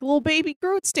with like little baby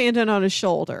Groot standing on his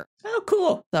shoulder. Oh,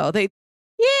 cool. So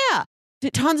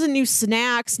tons of new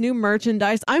snacks, new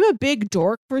merchandise. I'm a big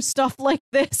dork for stuff like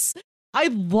this. I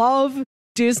love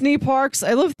Disney parks.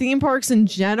 I love theme parks in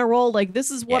general. Like, this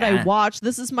is what I watch.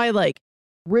 This is my, like,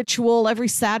 ritual. Every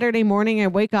Saturday morning, I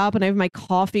wake up and I have my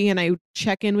coffee and I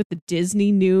check in with the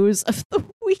Disney news of the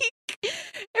week.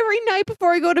 Every night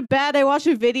before I go to bed, I watch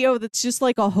a video that's just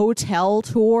like a hotel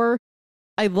tour.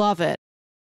 I love it.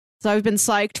 So I've been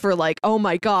psyched for like, oh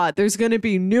my God, there's going to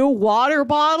be new water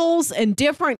bottles and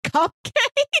different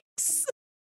cupcakes.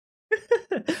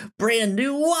 Brand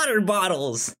new water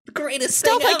bottles. The greatest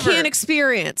stuff thing ever. I can't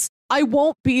experience. I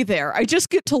won't be there. I just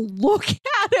get to look at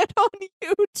it on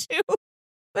YouTube.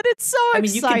 But it's so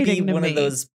exciting. You can be one of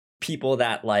those people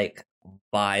that like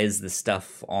buys the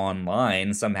stuff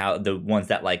online somehow. The ones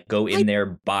that like go in there,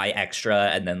 buy extra,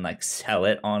 and then like sell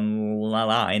it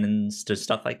online and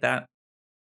stuff like that.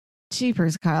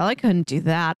 Jeepers, Kyle, I couldn't do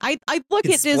that. I look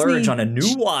at Disney. Splurge on a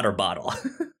new water bottle.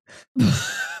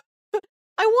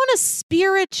 I want a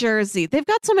Spirit jersey. They've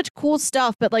got so much cool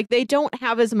stuff, but like they don't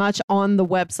have as much on the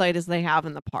website as they have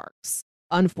in the parks,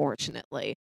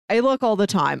 unfortunately. I look all the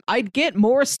time. I'd get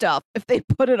more stuff if they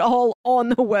put it all on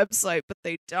the website, but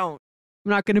they don't. I'm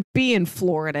not going to be in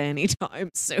Florida anytime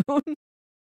soon.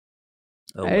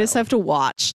 I just have to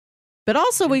watch. But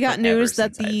also, we got news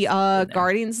that the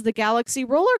Guardians of the Galaxy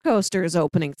roller coaster is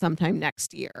opening sometime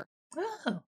next year.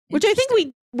 Oh, which I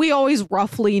think we always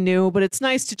roughly knew, but it's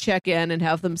nice to check in and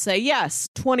have them say, yes,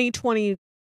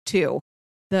 2022.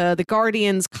 The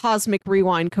Guardians Cosmic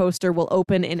Rewind coaster will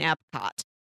open in Epcot.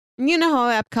 You know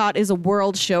how Epcot is a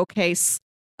world showcase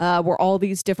where all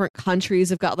these different countries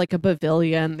have got like a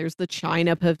pavilion. There's the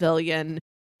China pavilion,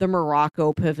 the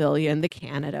Morocco pavilion, the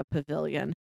Canada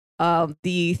pavilion.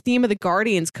 The theme of the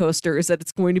Guardians coaster is that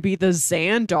it's going to be the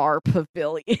Xandar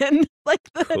Pavilion. Like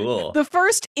the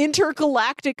first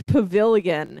intergalactic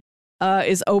pavilion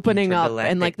is opening up,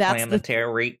 and like that's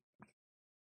planetary.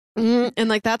 And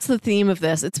like that's the theme of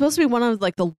this. It's supposed to be one of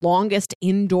like the longest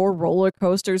indoor roller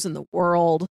coasters in the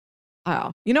world.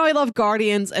 Oh, you know, I love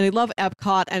Guardians and I love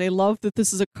Epcot, and I love that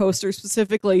this is a coaster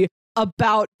specifically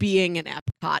about being in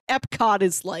Epcot. Epcot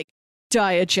is like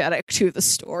diegetic to the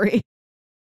story.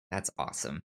 That's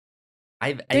awesome.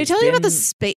 Did I tell you about the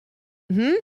space?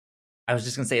 I was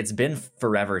just gonna say it's been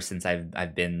forever since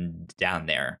I've been down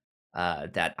there.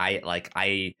 that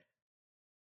I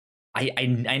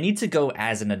need to go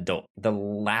as an adult. The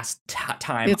last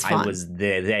time It's I fun. was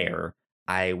there,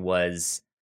 I was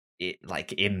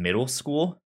like in middle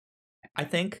school, I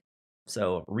think.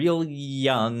 So real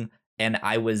young, and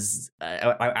I was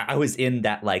in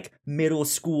that like middle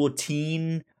school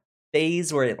teen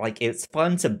phase where it's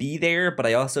fun to be there, but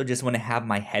I also just want to have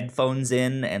my headphones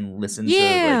in and listen to like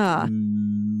Yeah.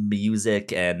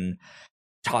 music and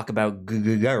talk about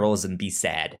girls and be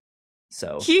sad.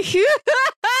 So Have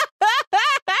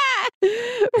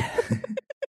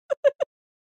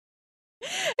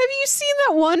you seen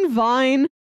that one Vine?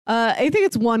 I think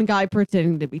it's one guy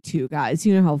pretending to be two guys.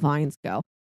 You know how Vines go.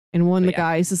 And one of the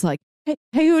guys is like, hey,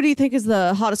 who do you think is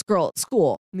the hottest girl at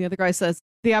school? And the other guy says,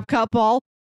 the Epcot ball.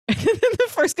 And then the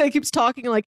first guy keeps talking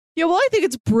like, yeah, well, I think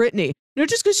it's Brittany. Not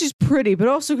just because she's pretty, but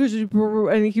also because she's...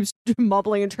 And he keeps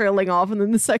mumbling and trailing off. And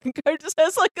then the second guy just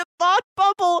has like a thought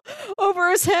bubble over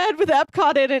his head with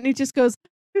Epcot in it. And he just goes,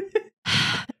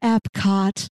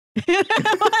 Epcot.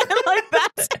 Like,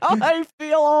 that's how I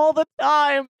feel all the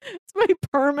time. It's my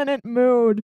permanent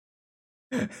mood.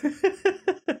 Did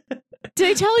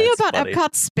I tell you about funny.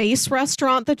 Epcot's space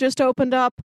restaurant that just opened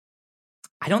up?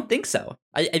 I don't think so.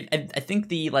 I think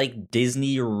the like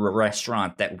Disney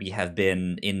restaurant that we have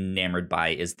been enamored by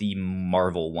is the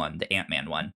Marvel one, the Ant-Man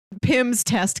one. Pim's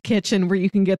Test Kitchen, where you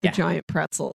can get the giant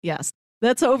pretzel. Yes,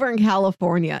 that's over in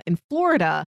California. In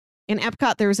Florida, in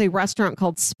Epcot, there's a restaurant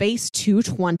called Space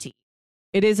 220.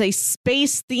 It is a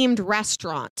space-themed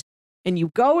restaurant, and you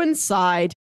go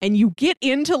inside and you get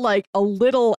into like a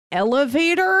little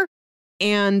elevator,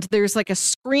 and there's like a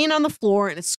screen on the floor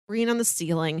and a screen on the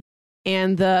ceiling.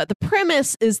 And the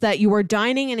premise is that you are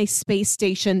dining in a space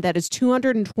station that is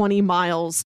 220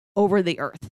 miles over the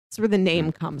Earth. That's where the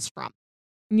name comes from.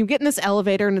 And you get in this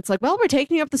elevator, and it's like, well, we're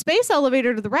taking you up the space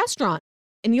elevator to the restaurant.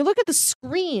 And you look at the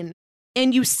screen,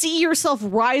 and you see yourself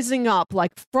rising up,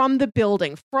 like from the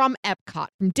building, from Epcot,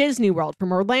 from Disney World,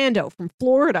 from Orlando, from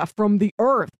Florida, from the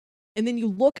Earth. And then you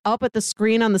look up at the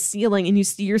screen on the ceiling, and you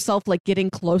see yourself like getting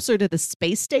closer to the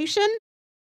space station.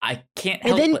 I can't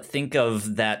help but think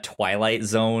of that Twilight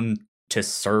Zone to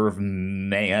serve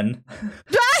man.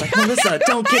 It's like, Melissa,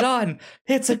 don't get on.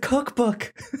 It's a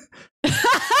cookbook.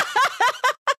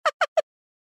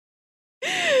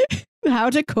 How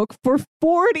to cook for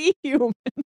 40 humans.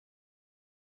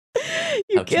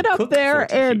 You get up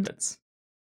there and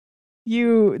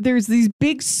there's these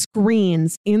big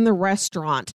screens in the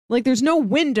restaurant. Like there's no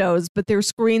windows, but there's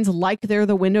screens like they're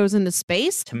the windows into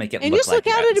space. To make it look like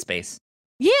you're out in space.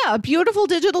 Yeah, a beautiful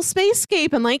digital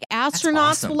spacescape, and like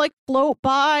astronauts will like float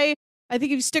by. I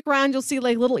think if you stick around, you'll see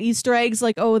like little Easter eggs,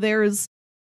 like, oh, there's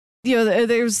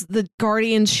the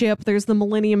Guardian ship, there's the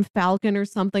Millennium Falcon or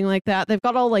something like that. They've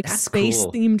got all like space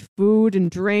themed food and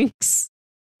drinks.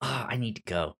 Oh, I need to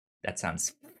go. That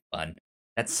sounds fun.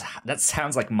 That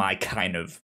sounds like my kind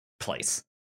of place.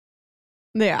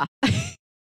 Yeah. And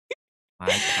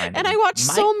I watch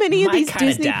so many of these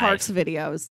Disney Parks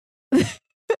videos.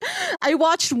 I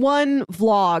watched one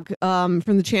vlog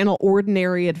from the channel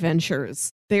Ordinary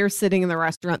Adventures. They're sitting in the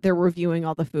restaurant. They're reviewing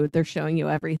all the food. They're showing you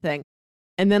everything.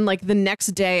 And then like the next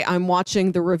day, I'm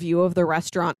watching the review of the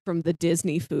restaurant from the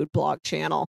Disney Food Blog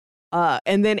channel.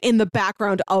 And then in the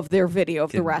background of their video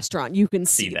of the restaurant, you can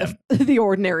see the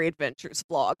Ordinary Adventures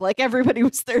vlog. Like everybody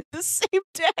was there the same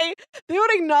day. They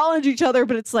don't acknowledge each other,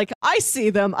 but it's like, I see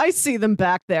them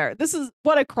back there. This is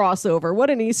what a crossover. What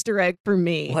an Easter egg for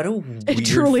me. What a weird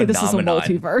truly, phenomenon. This is a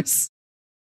multiverse.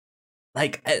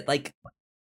 Like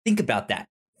think about that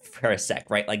for a sec,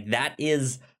 right? Like that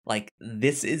is like,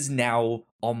 this is now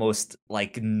almost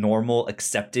like normal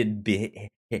accepted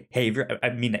behavior. I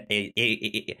mean,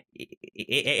 it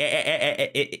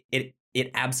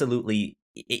absolutely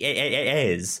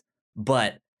is,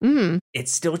 but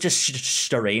it's still just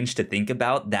strange to think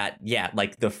about that. Yeah,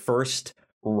 like the first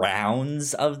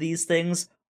rounds of these things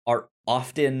are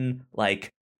often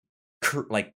like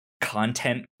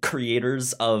content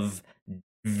creators of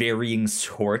varying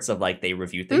sorts of, like, they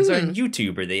review things on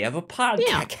YouTube, or they have a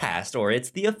podcast, or it's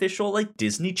the official like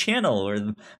Disney Channel,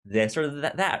 or this or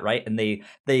that, right? And they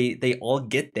all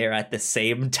get there at the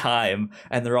same time,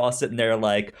 and they're all sitting there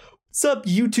like, "What's up,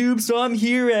 YouTube? So I'm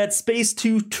here at Space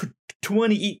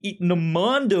 220 eating a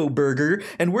Mondo burger,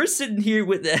 and we're sitting here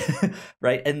with,"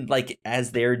 right? And like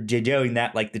as they're doing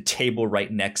that, like the table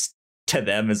right next to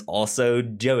them is also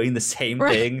doing the same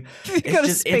thing. You gotta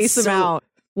space them out.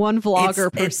 One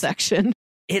vlogger per section.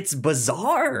 It's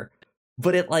bizarre,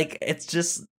 but it's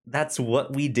just that's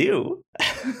what we do.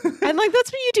 And like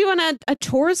that's what you do in a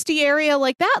touristy area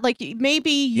like that. Like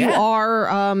maybe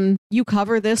you you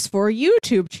cover this for a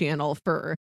YouTube channel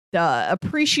for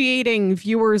appreciating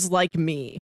viewers like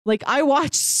me. Like I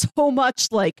watch so much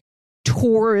like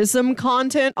tourism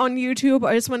content on YouTube.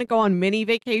 I just want to go on mini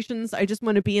vacations. I just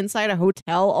want to be inside a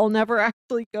hotel I'll never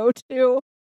actually go to.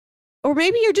 Or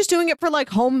maybe you're just doing it for like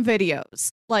home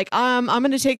videos. Like I'm going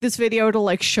to take this video to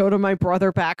like show to my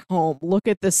brother back home. Look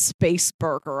at this space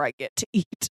burger I get to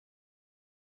eat.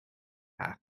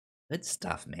 Ah, good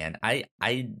stuff, man. I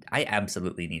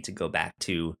absolutely need to go back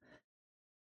to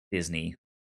Disney.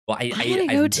 Well, I gotta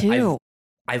go too.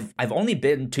 I've only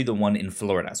been to the one in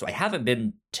Florida, so I haven't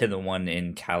been to the one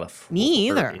in California. Me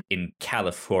either. In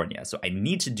California, so I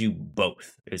need to do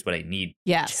both. Is what I need.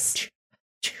 Yes.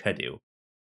 To do.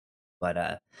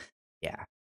 But yeah,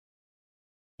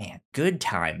 man, good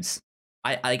times.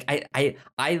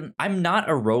 I'm not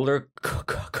a roller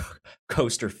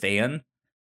coaster fan,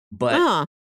 but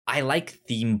I like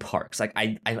theme parks. Like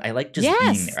I like just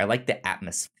being there. I like the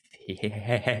atmosphere.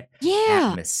 Yeah.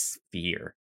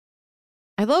 Atmosphere.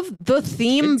 I love the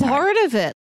theme part of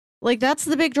it. Like that's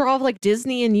the big draw of like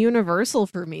Disney and Universal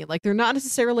for me. Like they're not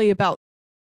necessarily about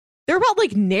they're about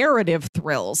like narrative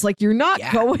thrills. Like you're not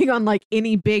going on like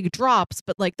any big drops,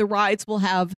 but like the rides will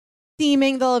have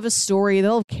theming, they'll have a story,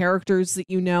 they'll have characters that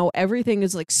you know. Everything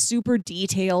is like super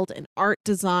detailed and art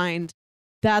designed.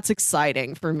 That's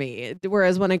exciting for me.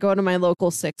 Whereas when I go to my local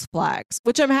Six Flags,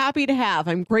 which I'm happy to have,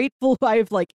 I'm grateful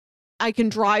I can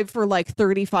drive for like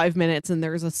 35 minutes and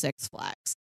there's a Six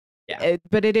Flags. Yeah.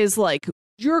 But it is like,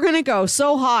 you're going to go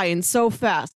so high and so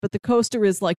fast, but the coaster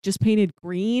is like just painted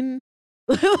green.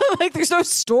 Like there's no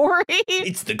story.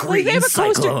 It's the green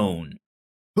cyclone.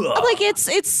 Like it's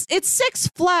Six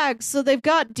Flags, so they've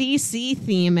got DC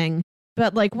theming.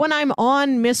 But like when I'm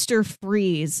on Mr.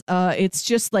 Freeze, it's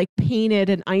just like painted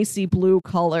an icy blue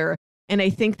color, and I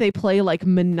think they play like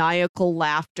maniacal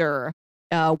laughter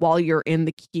while you're in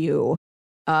the queue.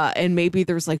 And maybe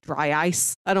there's like dry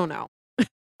ice. I don't know.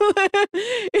 I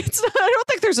don't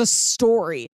think there's a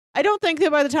story. I don't think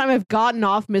that by the time I've gotten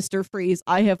off Mr. Freeze,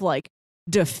 I have like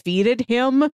defeated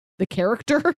him, the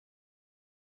character.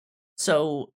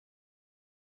 So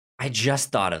I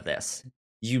just thought of this.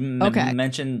 You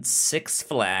mentioned Six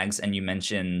Flags and you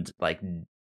mentioned like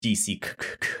DC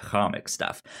comic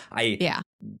stuff. I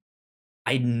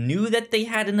knew that they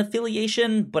had an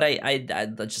affiliation, but I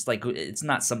just like it's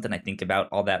not something I think about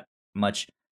all that much.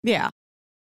 Yeah.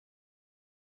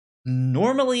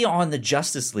 Normally on the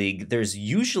Justice League, there's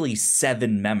usually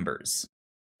 7 members.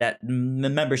 That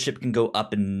membership can go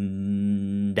up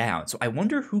and down. So I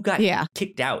wonder who got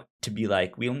kicked out to be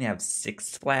like, we only have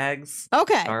 6 flags.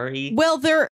 Okay. Sorry. Well,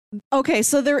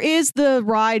 so there is the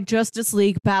ride Justice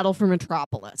League Battle for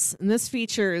Metropolis. And this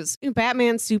features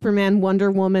Batman, Superman, Wonder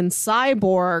Woman,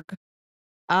 Cyborg,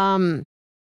 I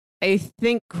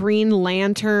think Green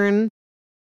Lantern,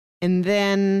 and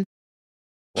then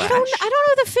Flash? I don't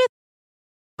know the 5th.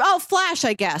 Oh, Flash,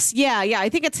 I guess. Yeah. I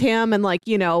think it's him and like,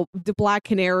 the Black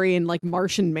Canary and like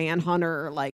Martian Manhunter,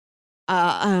 like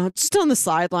just on the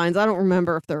sidelines. I don't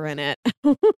remember if they're in it.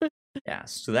 Yeah,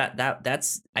 so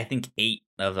that's I think 8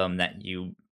 of them that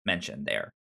you mentioned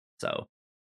there. So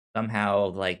somehow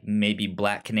like maybe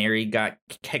Black Canary got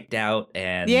kicked out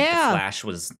and the Flash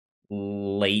was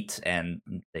late and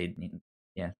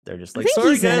they're just like, sorry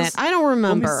he's guys, in it. I don't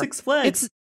remember. Only 6 flags.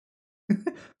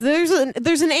 There's an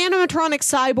animatronic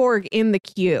cyborg in the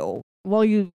queue while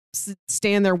you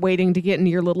stand there waiting to get into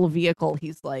your little vehicle.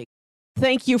 He's like,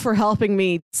 thank you for helping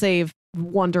me save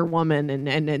Wonder Woman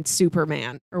and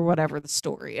Superman or whatever the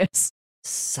story is.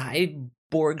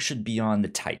 Cyborg should be on the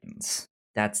Titans.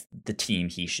 That's the team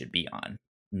he should be on,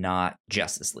 not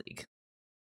Justice League.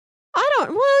 He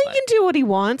can do what he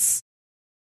wants.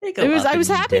 I was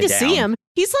happy to see him.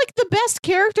 He's like the best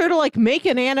character to like make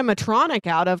an animatronic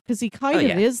out of because he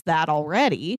kind of is that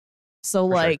already. So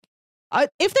For like,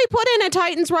 if they put in a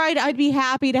Titans ride, I'd be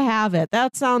happy to have it.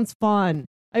 That sounds fun.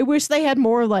 I wish they had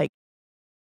more like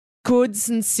good,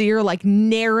 sincere, like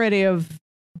narrative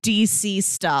DC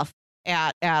stuff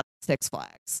at Six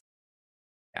Flags.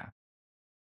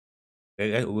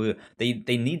 Yeah,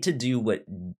 they need to do what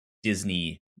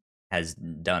Disney has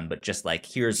done, but just like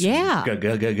here's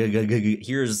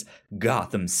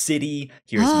Gotham City,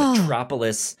 here's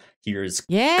Metropolis, here's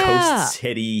Coast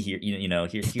City,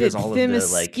 here's all of the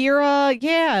like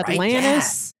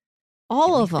Atlantis,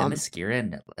 all of them. Themyscira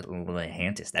and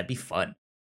Atlantis. That'd be fun.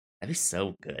 That'd be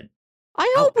so good.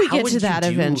 I hope we get to that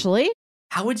eventually.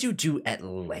 How would you do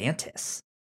Atlantis?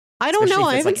 I don't know.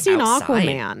 I haven't seen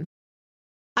Aquaman.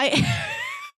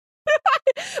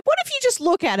 What if you just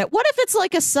look at it? What if it's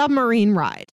like a submarine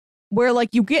ride where like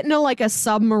you get into like a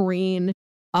submarine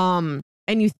and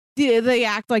they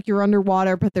act like you're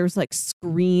underwater, but there's like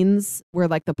screens where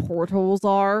like the portholes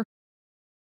are.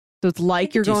 So it's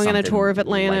like you're going on a tour of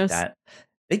Atlantis. Like that.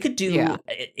 They could do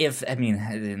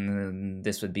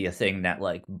this would be a thing that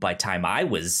like by time I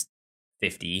was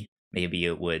 50, maybe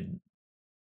it would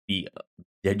be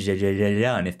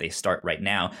done if they start right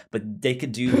now. But they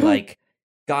could do like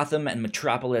Gotham and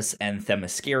Metropolis and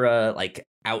Themyscira, like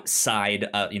outside,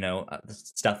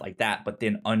 stuff like that. But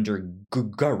then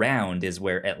underground is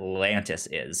where Atlantis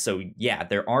is. So yeah,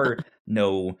 there are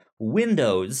no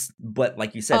windows, but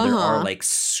like you said, there are like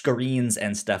screens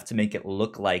and stuff to make it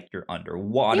look like you're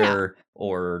underwater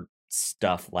or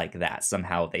stuff like that.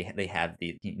 Somehow they have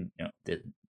it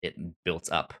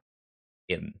built up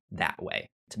in that way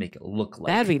to make it look like.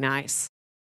 That'd be nice.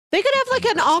 They could have like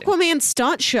an Aquaman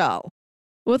stunt show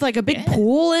with like a big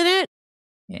pool in it.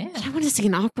 Yeah. I want to see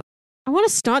I want a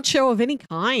stunt show of any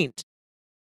kind.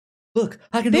 Look,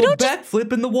 I can do a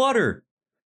backflip in the water.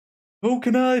 Oh,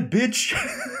 can I, bitch?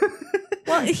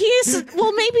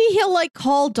 Well, maybe he'll like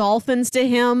call dolphins to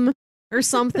him or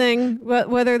something,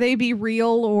 whether they be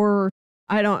real or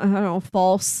I don't know,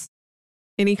 false,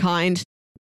 any kind.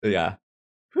 Yeah.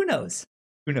 Who knows?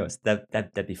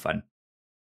 That'd be fun.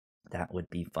 That would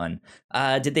be fun.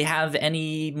 Did they have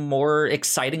any more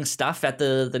exciting stuff at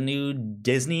the new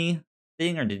Disney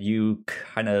thing, or did you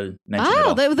kind of mention it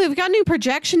all? They've got new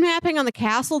projection mapping on the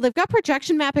castle. They've got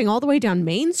projection mapping all the way down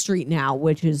Main Street now,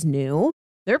 which is new.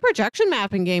 Their projection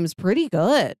mapping game is pretty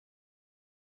good.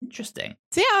 Interesting.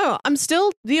 So yeah, I'm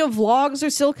still, the vlogs are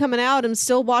still coming out. I'm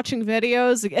still watching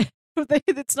videos. Again,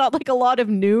 it's not like a lot of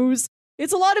news.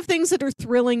 It's a lot of things that are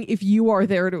thrilling if you are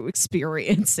there to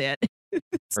experience it.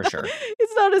 For sure.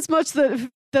 It's not as much that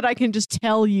I can just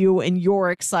tell you and you're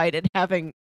excited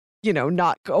having, you're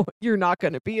not going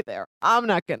to be there. I'm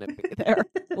not going to be there.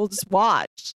 We'll just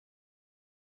watch.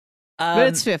 But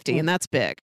it's 50 and that's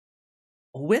big.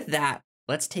 With that,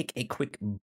 let's take a quick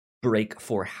break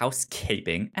for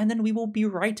housekeeping and then we will be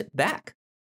right back.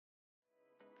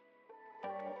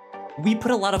 We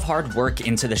put a lot of hard work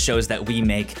into the shows that we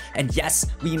make, and yes,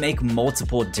 we make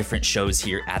multiple different shows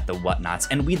here at The Whatnots,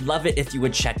 and we'd love it if you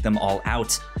would check them all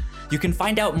out. You can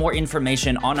find out more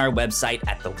information on our website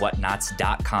at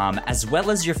thewhatnots.com, as well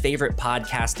as your favorite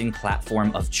podcasting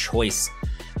platform of choice.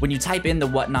 When you type in The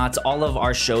Whatnots, all of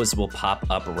our shows will pop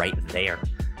up right there.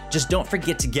 Just don't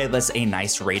forget to give us a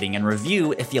nice rating and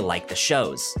review if you like the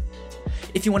shows.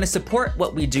 If you want to support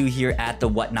what we do here at The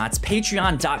Whatnots,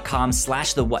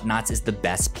 patreon.com/The Whatnots is the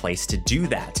best place to do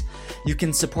that. You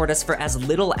can support us for as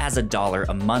little as $1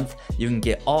 a month. You can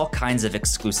get all kinds of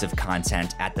exclusive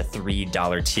content at the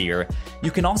 $3 tier.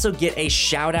 You can also get a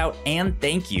shout out and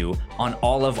thank you on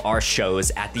all of our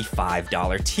shows at the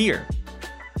 $5 tier.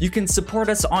 You can support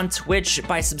us on Twitch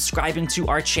by subscribing to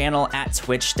our channel at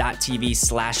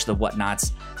twitch.tv/The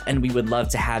Whatnots, and we would love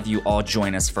to have you all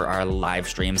join us for our live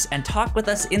streams and talk with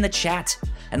us in the chat.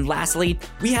 And lastly,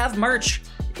 we have merch.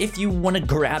 If you want to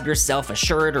grab yourself a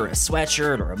shirt or a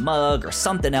sweatshirt or a mug or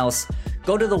something else,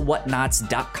 go to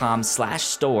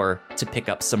thewhatnots.com/store to pick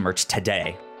up some merch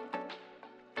today.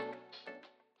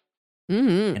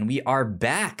 And we are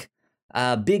back.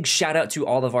 Big shout out to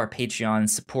all of our Patreon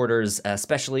supporters,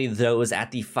 especially those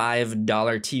at the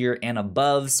 $5 tier and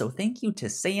above. So thank you to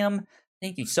Sam.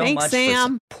 Thank you so much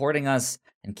for supporting us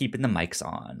and keeping the mics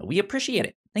on. We appreciate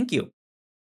it. Thank you.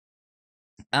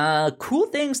 Cool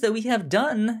things that we have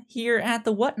done here at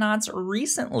the Whatnots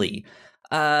recently.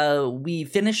 We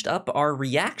finished up our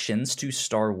reactions to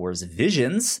Star Wars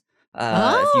Visions.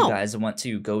 If you guys want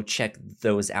to go check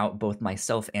those out, both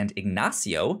myself and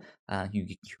Ignacio,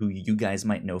 who you guys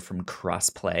might know from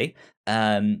Crossplay,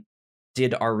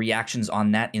 did our reactions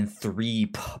on that in 3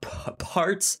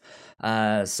 parts.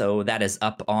 So that is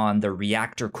up on the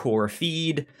Reactor Core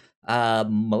feed.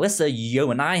 Melissa,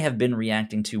 you and I have been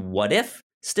reacting to What If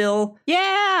still.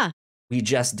 Yeah! We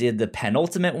just did the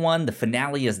penultimate one. The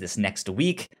finale is this next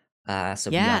week.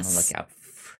 So be on the lookout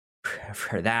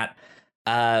for that.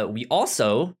 We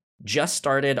also just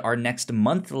started our next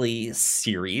monthly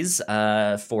series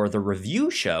for the review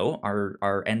show,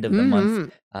 our end of the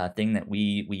month thing that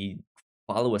we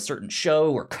follow a certain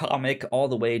show or comic all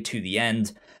the way to the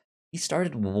end. We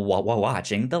started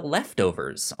watching The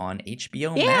Leftovers on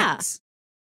HBO Max.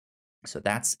 So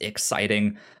that's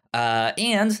exciting.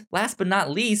 And last but not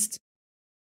least,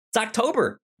 it's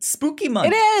October. Spooky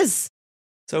month. It is.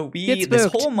 So this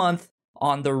whole month,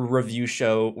 on the review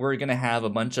show, we're going to have a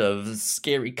bunch of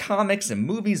scary comics and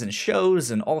movies and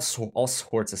shows and all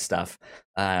sorts of stuff.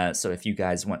 So if you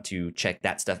guys want to check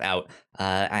that stuff out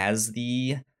as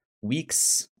the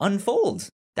weeks unfold,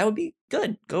 that would be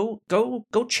good. Go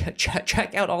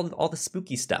check out all the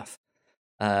spooky stuff.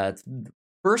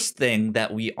 First thing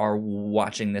that we are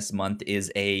watching this month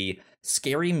is a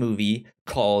scary movie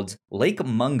called Lake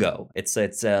Mungo. It's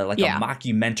like a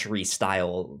mockumentary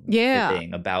style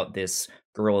thing about this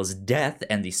girl's death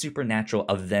and the supernatural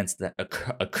events that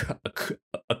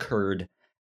occurred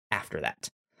after that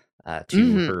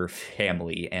to her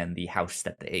family and the house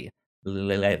that they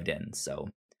lived in. So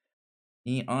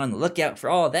be on the lookout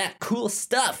for all that cool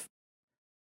stuff.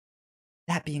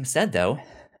 That being said, though,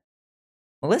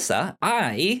 Melissa,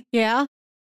 I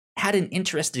had an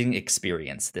interesting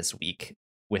experience this week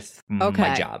with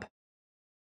my job.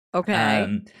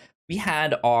 Okay. We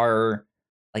had our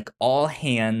all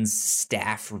hands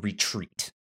staff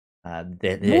retreat. What,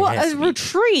 a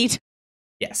retreat?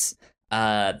 Yes.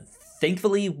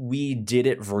 Thankfully, we did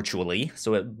it virtually,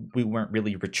 so we weren't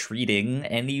really retreating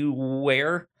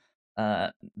anywhere.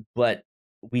 But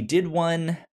we did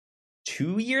one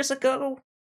 2 years ago.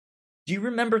 Do you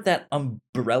remember that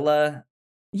umbrella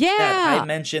that I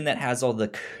mentioned that has all the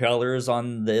colors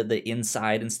on the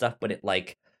inside and stuff, but it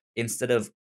instead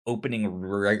of opening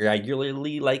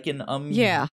regularly like an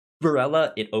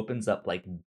umbrella, it opens up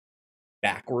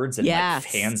backwards and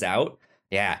fans out?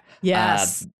 Yeah.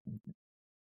 Yes.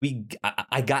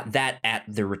 I got that at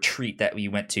the retreat that we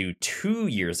went to 2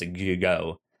 years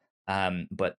ago.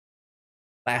 But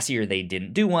last year they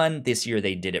didn't do one. This year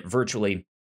they did it virtually.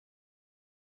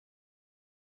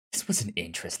 This was an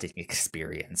interesting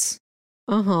experience.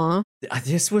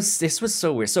 This was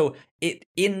so weird. So I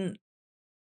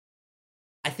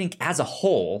think as a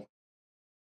whole,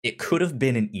 it could have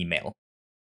been an email.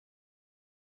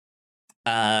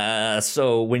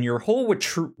 So when your whole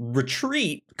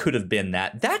retreat could have been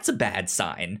that's a bad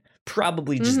sign.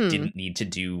 Probably just didn't need to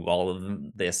do all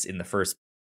of this in the first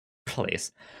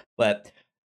place. But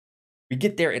we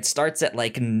get there, it starts at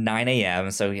 9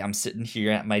 a.m. So I'm sitting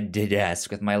here at my desk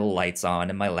with my lights on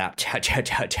and my laptop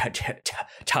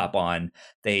on.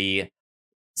 They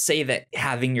say that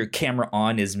having your camera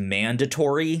on is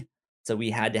mandatory. So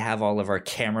we had to have all of our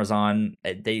cameras on.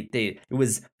 It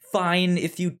was fine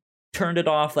if you turned it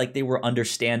off. They were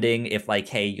understanding if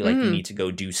hey, you need to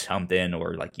go do something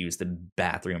or use the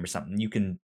bathroom or something, you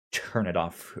can turn it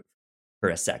off for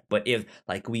a sec. But if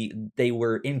they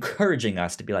were encouraging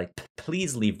us to be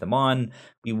please leave them on.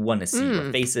 We want to see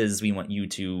your faces. We want you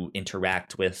to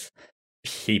interact with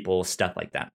people, stuff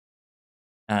like that.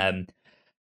 The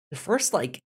first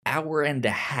hour and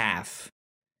a half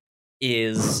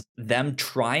is them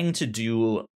trying to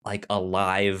do a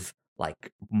live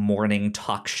morning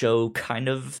talk show kind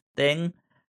of thing.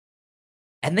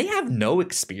 And they have no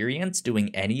experience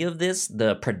doing any of this.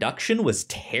 The production was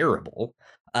terrible.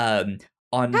 Can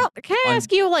I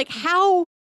ask you,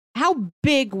 how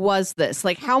big was this?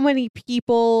 How many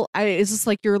people? Is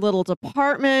this your little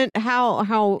department?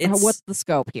 What's the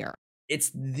scope here?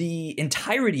 It's the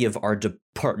entirety of our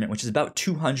department, which is about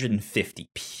 250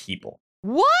 people.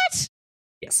 What?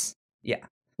 Yes. Yeah.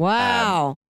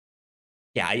 Wow.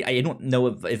 I don't know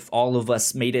if all of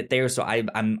us made it there, so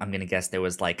I'm gonna guess there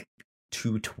was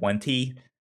 220.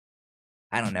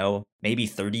 I don't know, maybe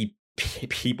 30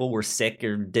 people were sick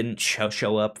or didn't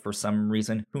show up for some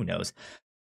reason. Who knows?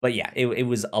 But yeah, it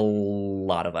was a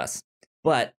lot of us.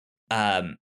 But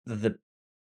the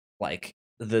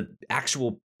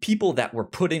actual people that were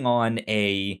putting on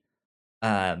a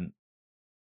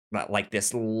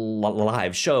this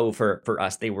live show for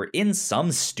us, they were in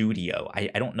some studio. I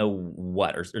don't know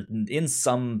what, or in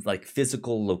some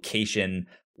physical location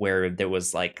where there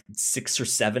was 6 or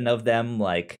 7 of them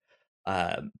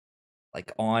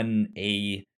on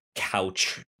a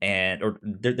couch, or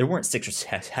there weren't 6 or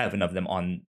 7 of them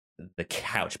on the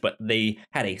couch, but they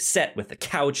had a set with a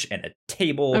couch and a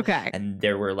table. Okay. And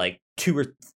there were 2 or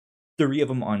 3 of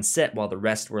them on set while the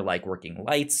rest were working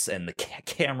lights and the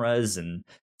cameras and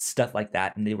stuff like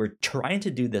that. And they were trying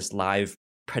to do this live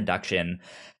production.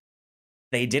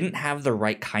 They didn't have the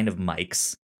right kind of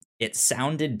mics. It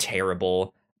sounded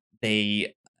terrible.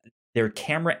 Their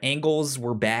camera angles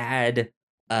were bad.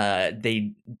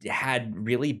 They had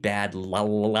really bad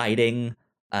lighting.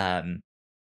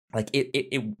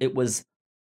 It was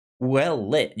well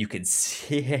lit. You could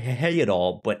see it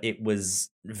all, but it was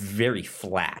very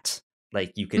flat.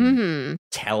 You could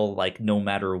tell, no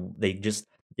matter, they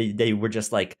were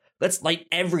just let's light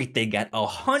everything at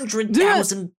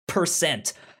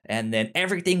 100,000%. and then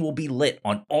everything will be lit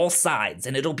on all sides,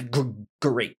 and it'll be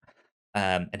great.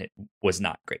 And it was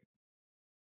not great.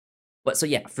 But so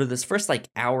yeah, for this first like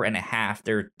hour and a half,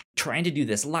 they're trying to do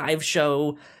this live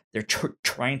show. They're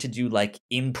trying to do like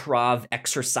improv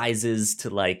exercises to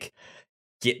like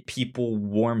get people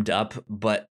warmed up,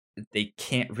 but they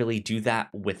can't really do that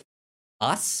with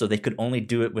us. So they could only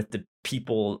do it with the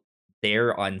people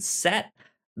there on set.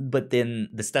 But then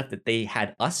the stuff that they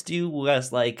had us do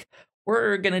was like,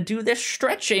 we're going to do this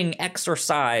stretching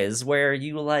exercise where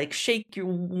you like shake your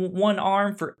one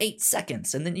arm for 8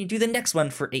 seconds, and then you do the next one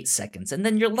for 8 seconds, and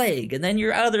then your leg, and then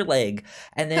your other leg,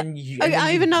 and then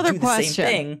I have another question. Same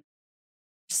thing.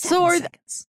 7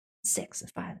 seconds. 6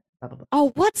 and 5. Blah, blah, blah.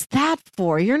 Oh, what's that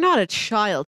for? You're not a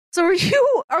child. So are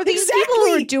these people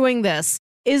who are doing this?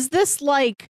 Is this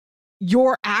like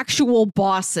your actual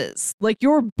bosses? Like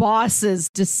your bosses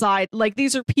decide, like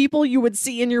these are people you would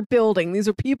see in your building. These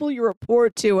are people you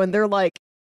report to, and they're like,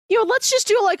 let's just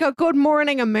do like a Good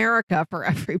Morning America for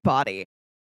everybody.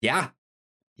 Yeah.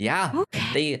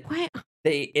 Okay.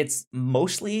 It's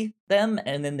mostly them,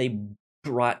 and then they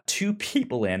brought 2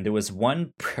 people in. There was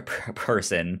one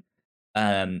person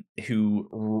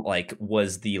who like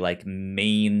was the like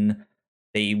main.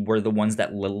 They were the ones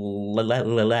that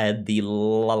led the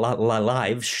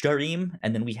live stream,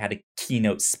 and then we had a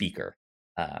keynote speaker.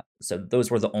 So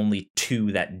those were the only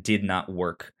 2 that did not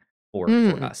work for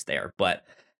us there. But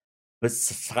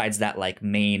besides that, like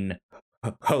main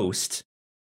host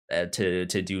to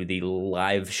do the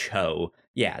live show,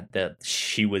 yeah,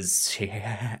 she was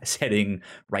sitting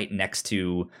right next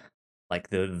to like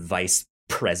the vice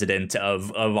president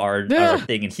of our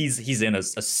thing, and he's in a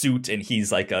suit, and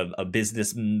he's like a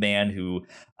businessman who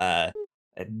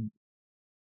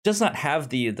does not have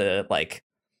the like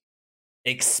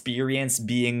experience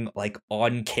being like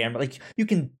on camera. Like you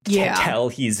can tell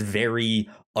he's very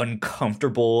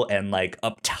uncomfortable and like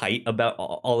uptight about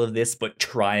all of this, but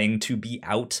trying to be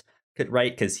out,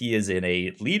 right? Because he is in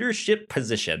a leadership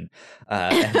position,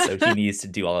 and so he needs to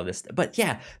do all of this. But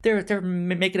yeah, they're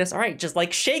making us, all right, just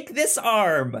like shake this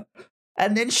arm,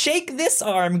 and then shake this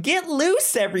arm. Get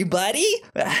loose, everybody.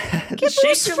 Get shake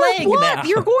loose your leg what? Now.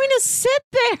 You're going to sit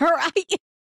there.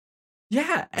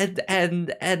 Yeah,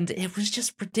 and it was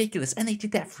just ridiculous, and they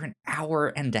did that for an hour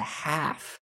and a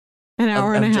half. An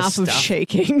hour and a half of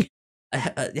shaking.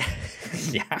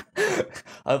 Yeah,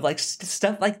 of like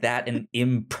stuff like that, and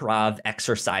improv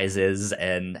exercises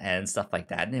and stuff like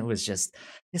that, and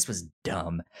this was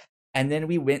dumb. And then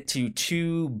we went to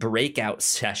 2 breakout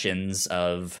sessions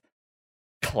of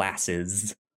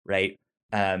classes, right?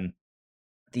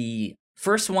 The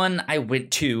first one I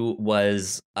went to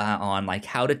was on like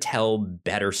how to tell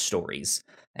better stories,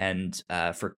 and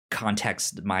for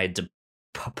context, my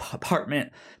department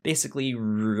basically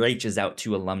reaches out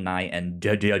to alumni and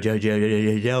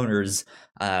donors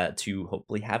to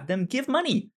hopefully have them give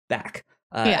money back.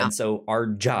 And so our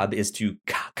job is to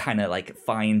kind of like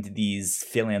find these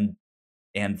philanthropic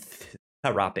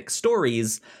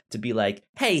stories to be like,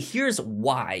 hey, here's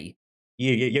why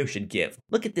you should give.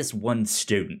 Look at this one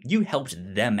student. You helped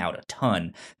them out a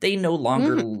ton. They no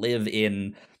longer live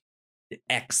in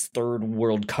X third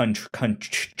world country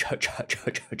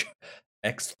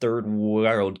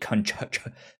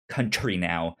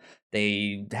now.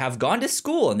 They have gone to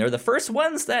school, and they're the first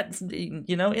ones that,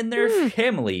 in their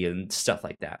family and stuff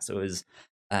like that. So it was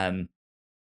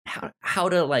how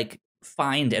to like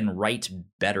find and write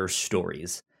better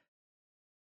stories.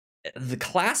 The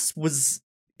class was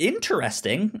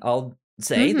interesting, I'll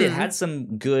say. They had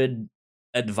some good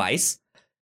advice.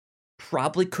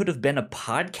 Probably could have been a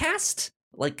podcast.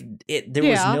 Like there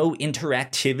was no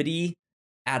interactivity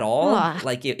at all.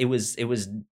 Like it was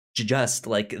just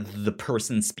like the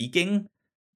person speaking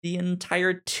the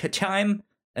entire time,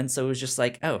 and so it was just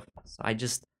like, so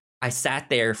I sat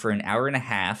there for an hour and a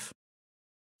half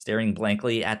staring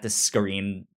blankly at the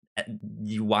screen,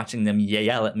 you watching them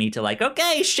yell at me to like,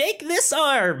 okay, shake this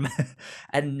arm.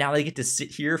 And now I get to sit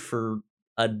here for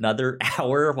another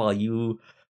hour while you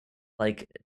like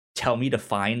tell me to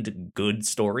find good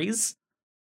stories.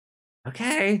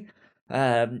 Okay.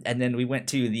 And then we went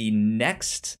to the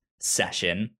next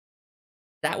session.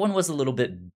 That one was a little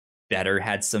bit better,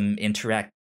 had some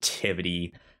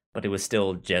interactivity, but it was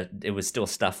still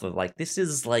stuff of like, this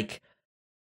is like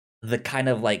the kind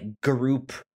of like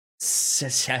group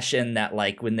session that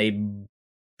like when they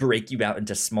break you out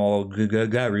into small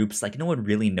groups, like no one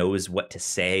really knows what to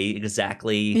say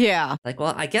exactly. Yeah. Like,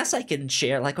 well, I guess I can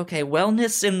share like, okay,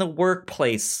 wellness in the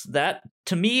workplace. That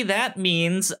to me, that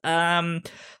means like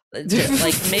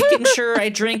making sure I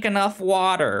drink enough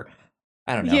water.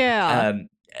 I don't know. Yeah.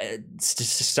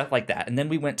 stuff like that. And then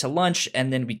we went to lunch,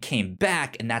 and then we came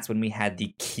back, and that's when we had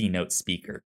the keynote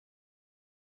speaker.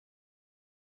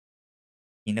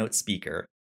 Keynote speaker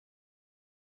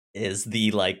is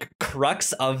the like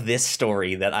crux of this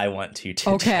story that I want to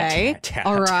tell.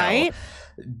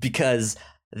 Because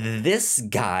this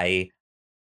guy,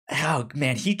 oh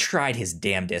man, he tried his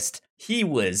damnedest. He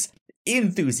was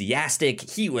enthusiastic.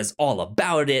 He was all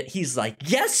about it. He's like,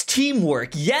 yes,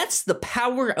 teamwork. Yes, the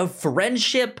power of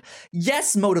friendship.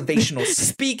 Yes, motivational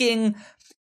speaking.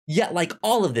 Yeah, like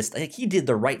all of this. Like he did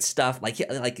the right stuff. Like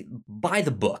by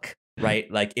the book,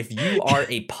 right? Like if you are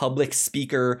a public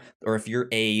speaker, or if you're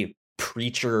a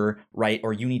preacher, right,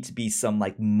 or you need to be some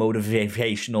like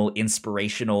motivational,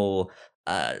 inspirational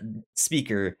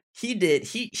speaker,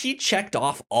 he checked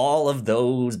off all of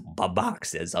those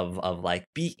boxes of like,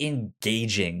 be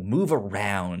engaging, move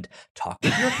around, talk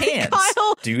with your hands,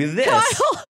 Kyle, do this.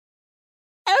 Kyle,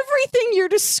 everything you're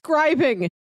describing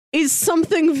is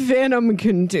something Venom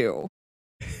can do.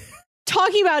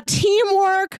 Talking about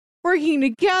teamwork, working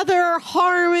together,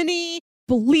 harmony,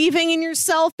 believing in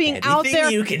yourself, being Anything out there,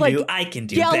 you can like, do, I can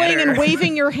do yelling better. and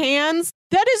waving your hands.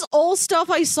 That is all stuff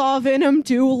I saw Venom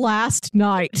do last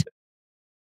night.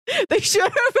 They should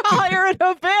have hired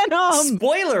a Venom.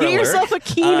 Spoiler Get alert. yourself a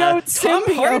Keynote Tom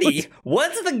Symbiote. Hardy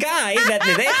was the guy that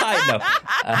they hired.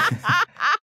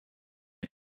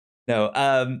 No.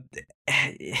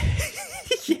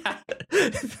 Yeah.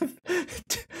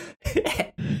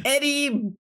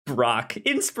 Eddie Brock,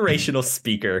 inspirational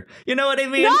speaker. You know what I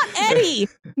mean? Not Eddie.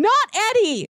 Not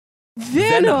Eddie.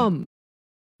 Venom.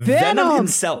 Venom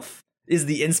himself is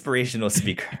the inspirational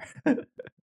speaker. He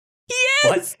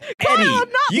is. Kyle, Eddie, I'm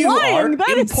not you lying. are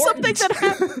That is important. something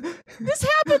that this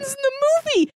happens in the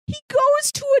movie. He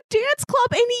goes to a dance club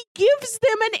and he gives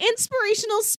them an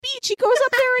inspirational speech. He goes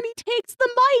up there and he takes the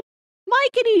mic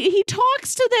and he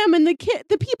talks to them, and the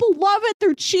people love it.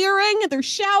 They're cheering and they're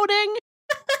shouting.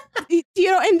 And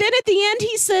then at the end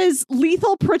he says,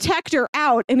 "Lethal protector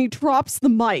out," and he drops the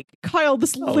mic. Kyle,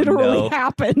 this literally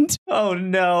happened. Oh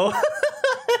no.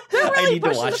 Really I need to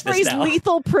watch the phrase this now.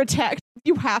 "lethal protect."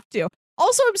 You have to.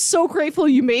 Also, I'm so grateful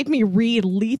you made me read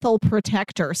 "lethal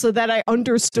protector" so that I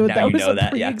understood Now that was a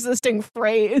that, pre-existing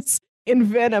phrase in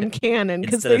Venom canon,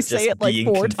 because Instead they of say just it like being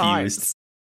 4 confused. times.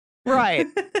 Right.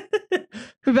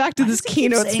 But back to Why this does he keep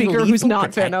keynote saying speaker who's lethal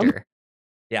not Venom. protector?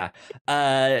 Yeah.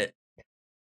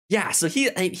 Yeah, so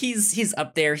he's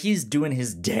up there, he's doing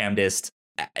his damnedest,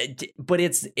 but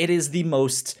it is the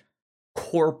most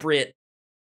corporate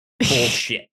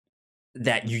bullshit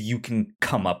that you can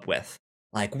come up with.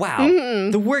 Like, wow,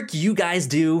 the work you guys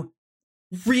do,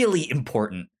 really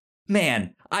important.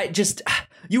 Man,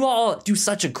 you all do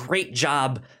such a great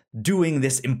job doing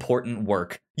this important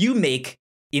work. You make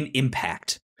an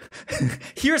impact.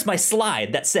 Here's my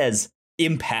slide that says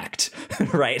impact,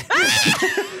 right?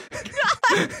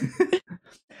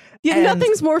 Yeah,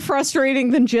 nothing's more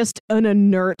frustrating than just an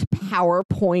inert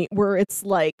PowerPoint where it's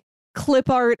like clip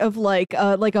art of like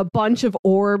a bunch of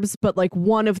orbs, but like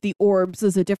one of the orbs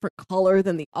is a different color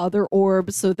than the other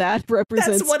orb, so that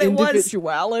represents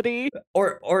individuality.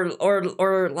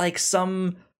 Or like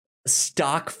some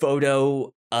stock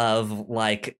photo of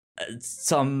like it's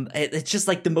just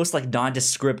like the most like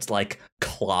nondescript like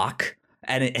clock.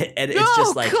 And it's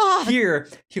just like, God. here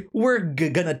we're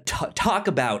gonna talk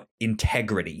about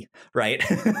integrity, right?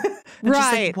 Right.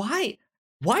 Just like, why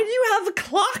do you have a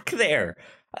clock there?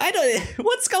 I don't.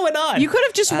 What's going on? You could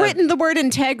have just written the word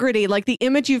integrity. Like, the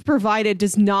image you've provided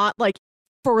does not like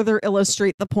further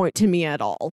illustrate the point to me at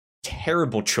all.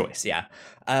 Terrible choice, yeah.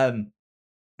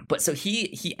 But so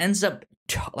he ends up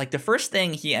like the first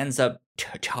thing he ends up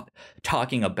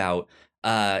talking about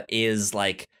is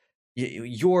like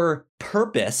your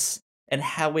purpose and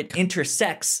how it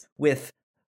intersects with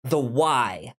the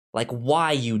why, like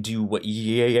why you do what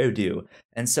you do.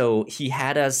 And so he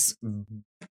had us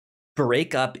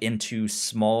break up into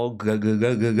small groups,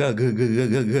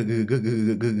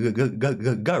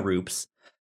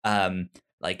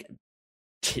 like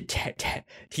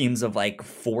teams of like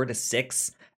 4 to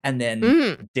 6, and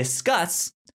then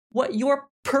discuss what your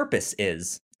purpose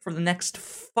is for the next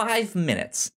 5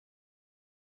 minutes.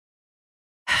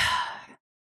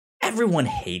 Everyone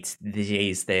hates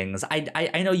these things.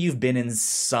 I know you've been in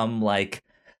some like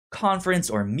conference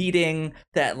or meeting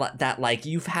that like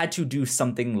you've had to do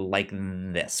something like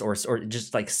this, or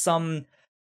just like some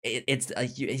it's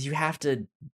you have to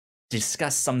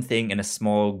discuss something in a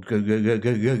small group,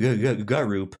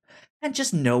 and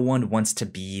just no one wants to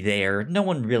be there. No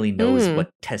one really knows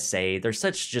what to say. There's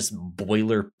such just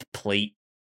boilerplate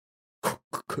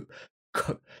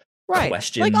Right. Like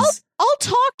questions. I'll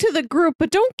talk to the group, but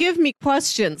don't give me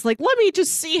questions. Like let me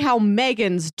just see how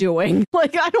Megan's doing.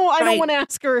 Like I don't Right. want to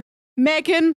ask her,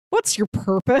 Megan, what's your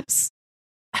purpose?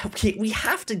 Okay, we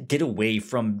have to get away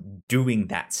from doing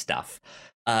that stuff.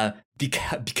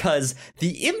 Because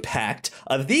the impact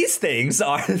of these things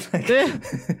are like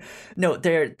no,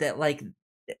 they're like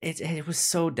it was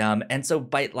so dumb. And so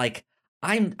by like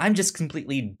I'm just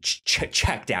completely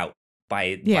checked out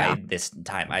by this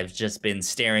time. I've just been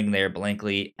staring there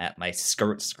blankly at my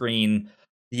screen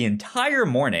the entire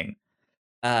morning.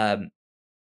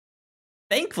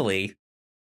 Thankfully,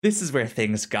 this is where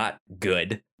things got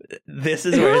good. This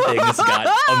is where things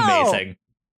got amazing.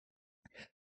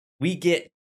 We get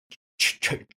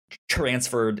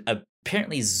transferred.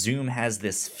 Apparently, Zoom has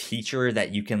this feature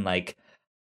that you can like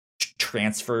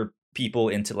transfer people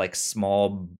into like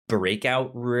small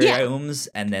breakout rooms,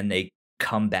 and then they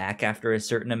come back after a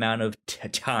certain amount of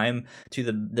time to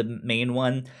the main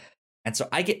one. And so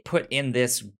I get put in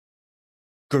this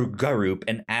group,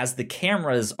 and as the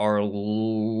cameras are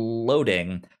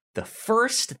loading, the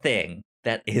first thing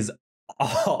that is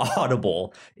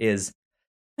audible is,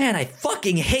 man, I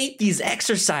fucking hate these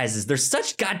exercises. They're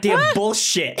such goddamn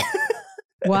bullshit.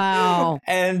 Wow.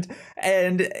 And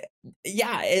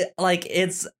yeah,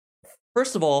 it's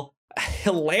first of all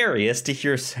hilarious to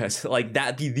hear like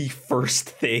that be the first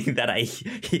thing that I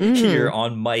hear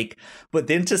on mic, but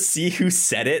then to see who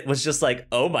said it was just like,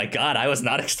 oh my god, I was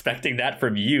not expecting that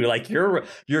from you. Like you're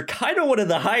kind of one of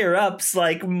the higher ups,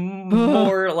 like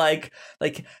more like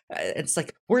it's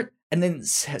like we're. And then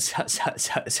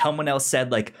someone else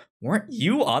said like, weren't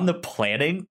you on the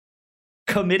planning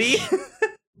committee?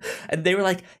 And they were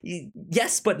like,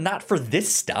 yes, but not for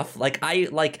this stuff. Like I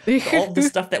like all the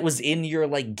stuff that was in your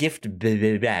like gift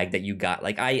bag that you got.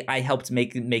 Like I helped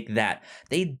make that.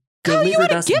 They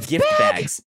delivered us gift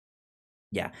bags.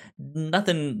 Yeah,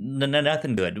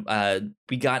 nothing good.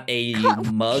 We got a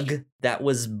mug that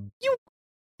was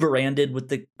branded with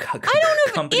the company. I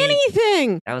don't have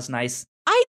anything. That was nice.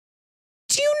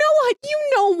 Do you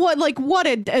know what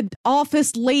an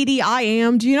office lady I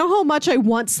am? Do you know how much I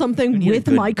want something with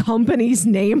my company's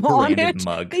name on it?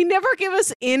 Mug. They never give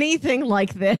us anything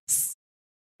like this.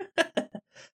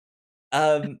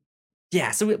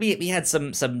 Yeah, so we had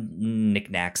some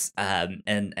knickknacks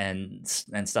and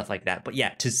stuff like that. But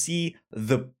yeah, to see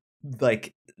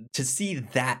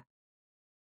that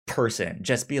person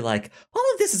just be like, all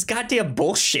of this is goddamn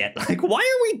bullshit. Like, why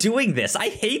are we doing this? I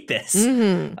hate this.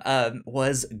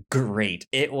 Was great.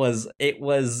 It was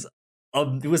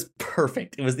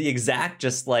perfect. It was the exact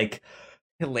just like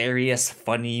hilarious,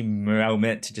 funny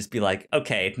moment to just be like,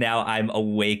 okay, now I'm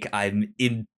awake. I'm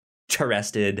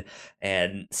interested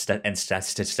and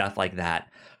stuff like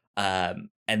that.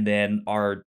 And then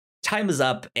our time is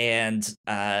up, and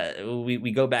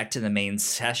we go back to the main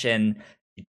session.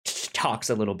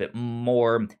 Talks a little bit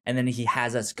more, and then he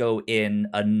has us go in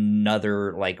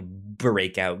another like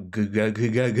breakout group.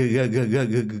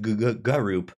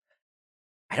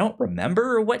 I don't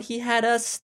remember what he had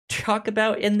us talk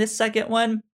about in this second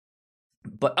one,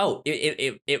 but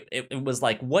it was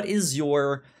like, what is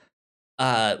your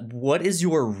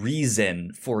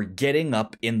reason for getting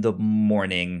up in the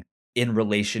morning in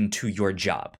relation to your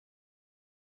job?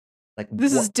 Like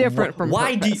this is different from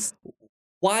purpose.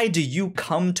 Why do you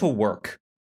come to work?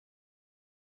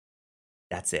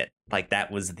 That's it. Like, that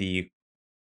was the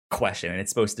question. And it's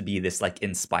supposed to be this, like,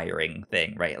 inspiring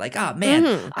thing, right? Like, oh,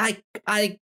 man,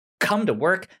 I come to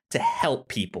work to help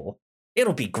people.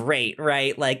 It'll be great,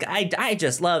 right? Like, I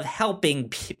just love helping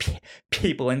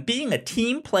people and being a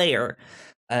team player.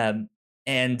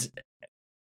 And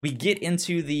we get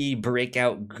into the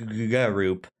breakout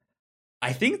group.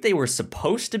 I think they were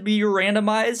supposed to be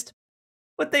randomized,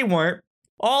 but they weren't.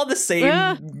 All the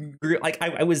same group. Like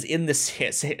I was in the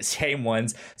same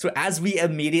ones. So as we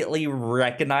immediately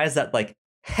recognize that, like,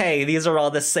 hey, these are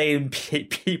all the same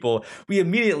people, we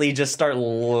immediately just start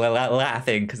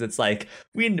laughing, because it's like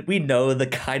we know the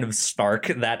kind of snark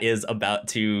that is about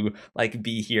to like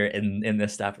be here in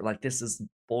this stuff. We're like, this is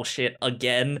bullshit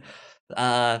again.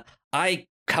 I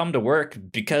come to work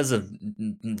because of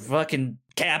fucking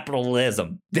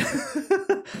capitalism.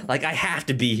 Like, I have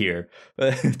to be here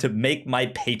to make my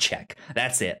paycheck.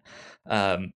 That's it.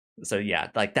 So yeah,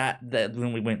 like that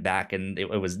when we went back and it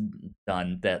was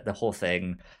done, that the whole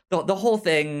thing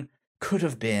could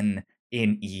have been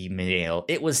in email.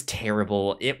 It was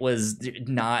terrible. It was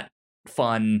not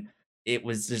fun. It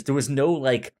was just, there was no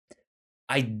like,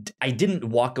 I didn't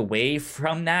walk away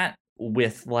from that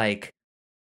with like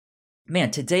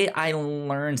man, today I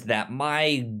learned that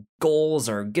my goals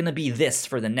are gonna be this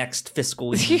for the next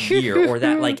fiscal year, or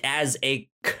that like as a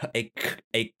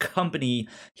company,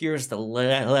 here's the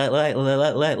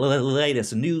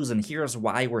latest news, and here's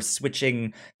why we're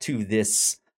switching to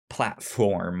this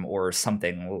platform or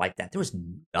something like that. There was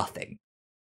nothing.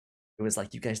 It was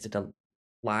like you guys did a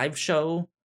live show,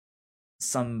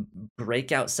 some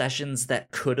breakout sessions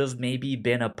that could have maybe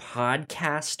been a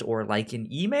podcast or like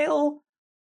an email.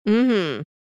 Mm-hmm.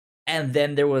 And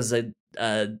then there was an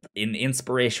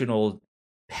inspirational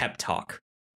pep talk.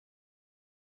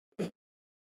 And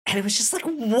it was just like,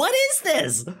 what is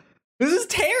this? This is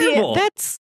terrible. Yeah,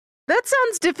 that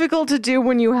sounds difficult to do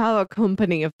when you have a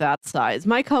company of that size.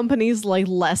 My company's like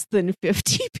less than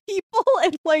 50 people,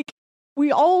 and like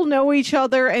we all know each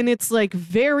other, and it's like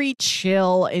very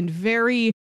chill and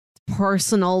very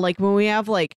personal. Like when we have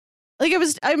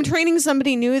I'm training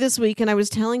somebody new this week, and I was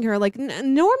telling her like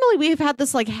normally we've had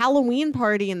this like Halloween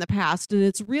party in the past, and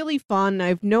it's really fun. I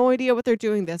have no idea what they're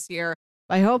doing this year.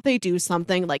 I hope they do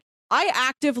something. Like I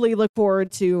actively look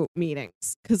forward to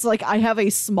meetings because like I have a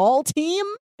small team.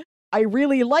 I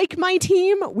really like my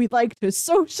team. We like to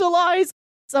socialize.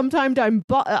 Sometimes I'm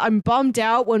bummed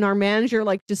out when our manager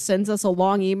like just sends us a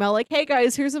long email like, "Hey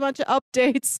guys, here's a bunch of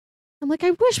updates." I'm like,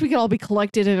 I wish we could all be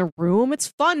collected in a room. It's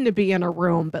fun to be in a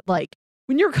room, but like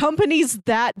when your company's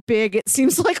that big, it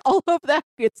seems like all of that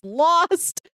gets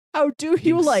lost. How do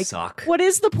you like? Suck. What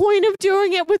is the point of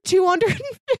doing it with 250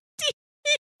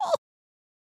 people?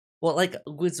 Well, like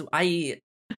we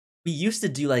used to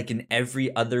do like an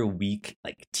every other week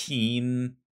like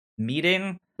team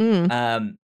meeting.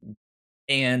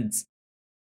 And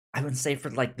I would say for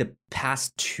like the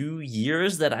past 2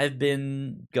 years that I've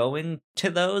been going to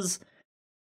those,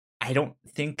 I don't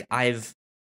think I've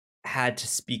had to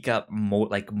speak up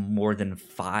more than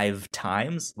 5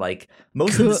 times. Like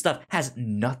most of the stuff has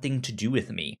nothing to do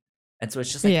with me. And so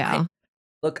it's just like, yeah.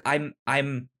 I'm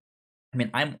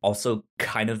also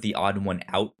kind of the odd one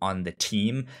out on the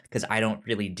team because I don't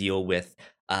really deal with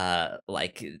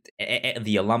like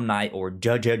the alumni or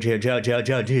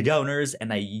donors,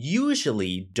 and I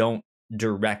usually don't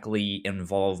directly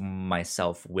involve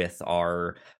myself with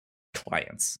our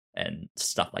clients and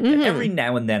stuff like that. Every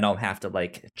now and then I'll have to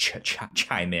like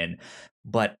chime in,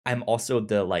 but I'm also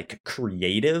the like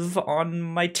creative on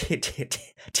my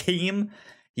team,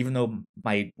 even though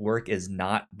my work is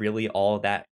not really all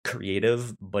that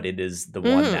creative, but it is the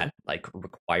one that like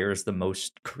requires the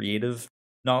most creative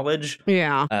knowledge.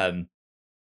 Yeah. And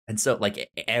so like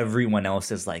everyone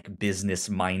else is like business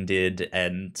minded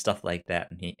and stuff like that,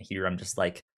 and here I'm just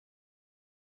like,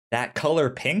 that color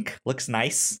pink looks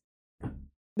nice.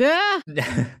 Yeah.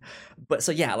 But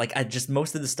so yeah, like I just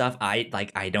most of the stuff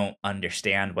I don't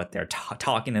understand what they're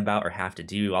talking about or have to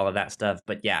do all of that stuff.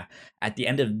 But yeah, at the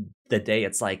end of the day,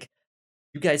 it's like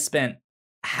you guys spent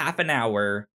half an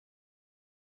hour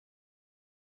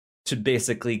to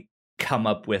basically come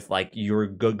up with like you're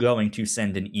going to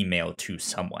send an email to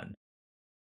someone.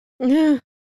 Yeah.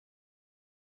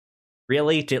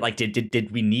 Really?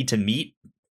 Did we need to meet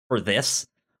for this?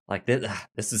 Like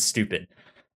this is stupid.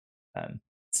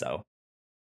 So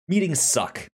meetings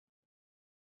suck.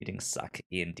 Meetings suck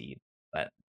indeed. But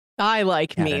I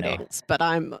like meetings, but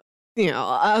I'm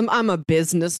a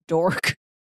business dork.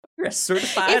 You're a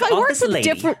certified office lady.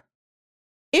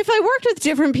 If I worked with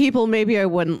different people, maybe I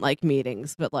wouldn't like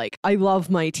meetings, but like I love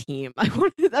my team. I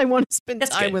want to spend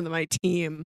time with my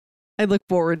team. I look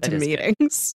forward to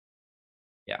meetings.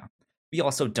 Good. Yeah. We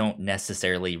also don't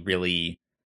necessarily really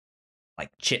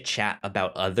like chit chat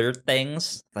about other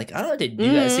things. Like, oh, did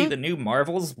you guys see the new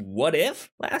Marvel's What If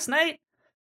last night?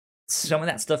 Some of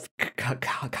that stuff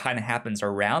kind of happens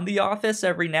around the office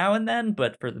every now and then,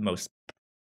 but for the most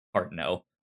part, no.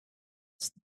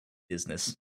 It's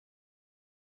business.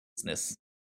 Sucks.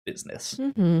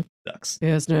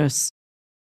 Business.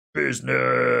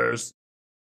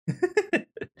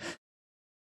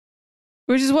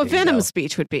 Which is what Venom's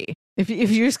speech would be. If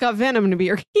you just got Venom to be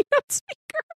your keynote speaker.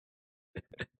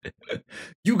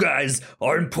 You guys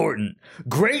are important.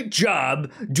 Great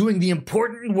job doing the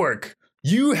important work.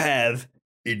 You have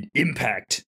an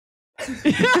impact.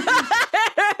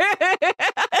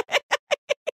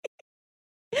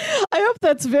 I hope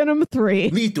that's Venom 3.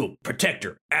 Lethal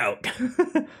Protector out.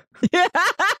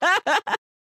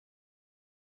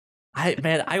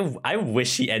 I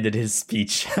wish he ended his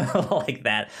speech like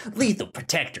that. Lethal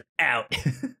Protector out.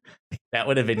 That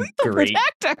would have been Lethal great.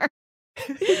 Protector.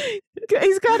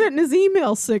 He's got it in his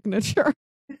email signature.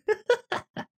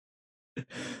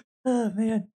 Oh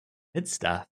man, good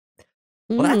stuff.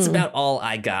 Well, that's about all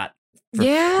I got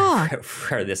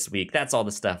for this week. That's all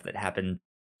the stuff that happened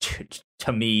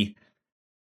to me.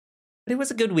 But it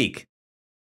was a good week.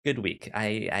 Good week.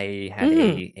 I had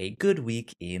a good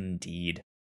week indeed.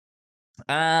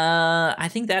 I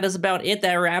think that is about it.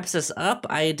 That wraps us up.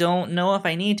 I don't know if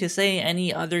I need to say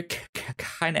any other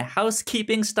kind of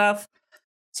housekeeping stuff.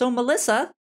 So,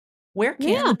 Melissa, where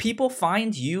can people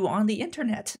find you on the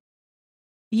internet?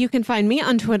 You can find me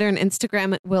on Twitter and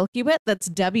Instagram at Wilkywit. That's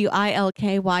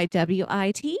WILKYWIT.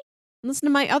 Listen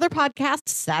to my other podcast,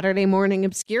 Saturday Morning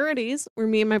Obscurities, where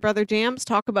me and my brother Jams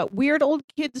talk about weird old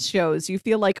kids shows you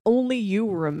feel like only you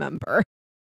remember.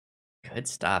 Good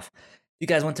stuff. If you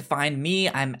guys want to find me,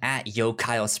 I'm at Yo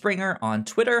Kyle Springer on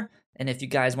Twitter. And if you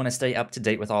guys want to stay up to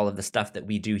date with all of the stuff that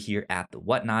we do here at The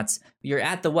Whatnots, we are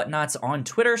at The Whatnots on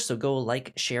Twitter. So go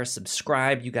like, share,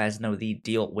 subscribe. You guys know the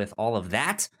deal with all of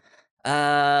that.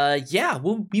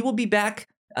 We will be back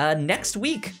next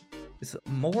week with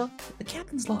more of the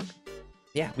Captain's Log.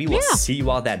 Yeah, we will see you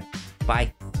all then.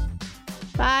 Bye.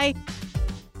 Bye.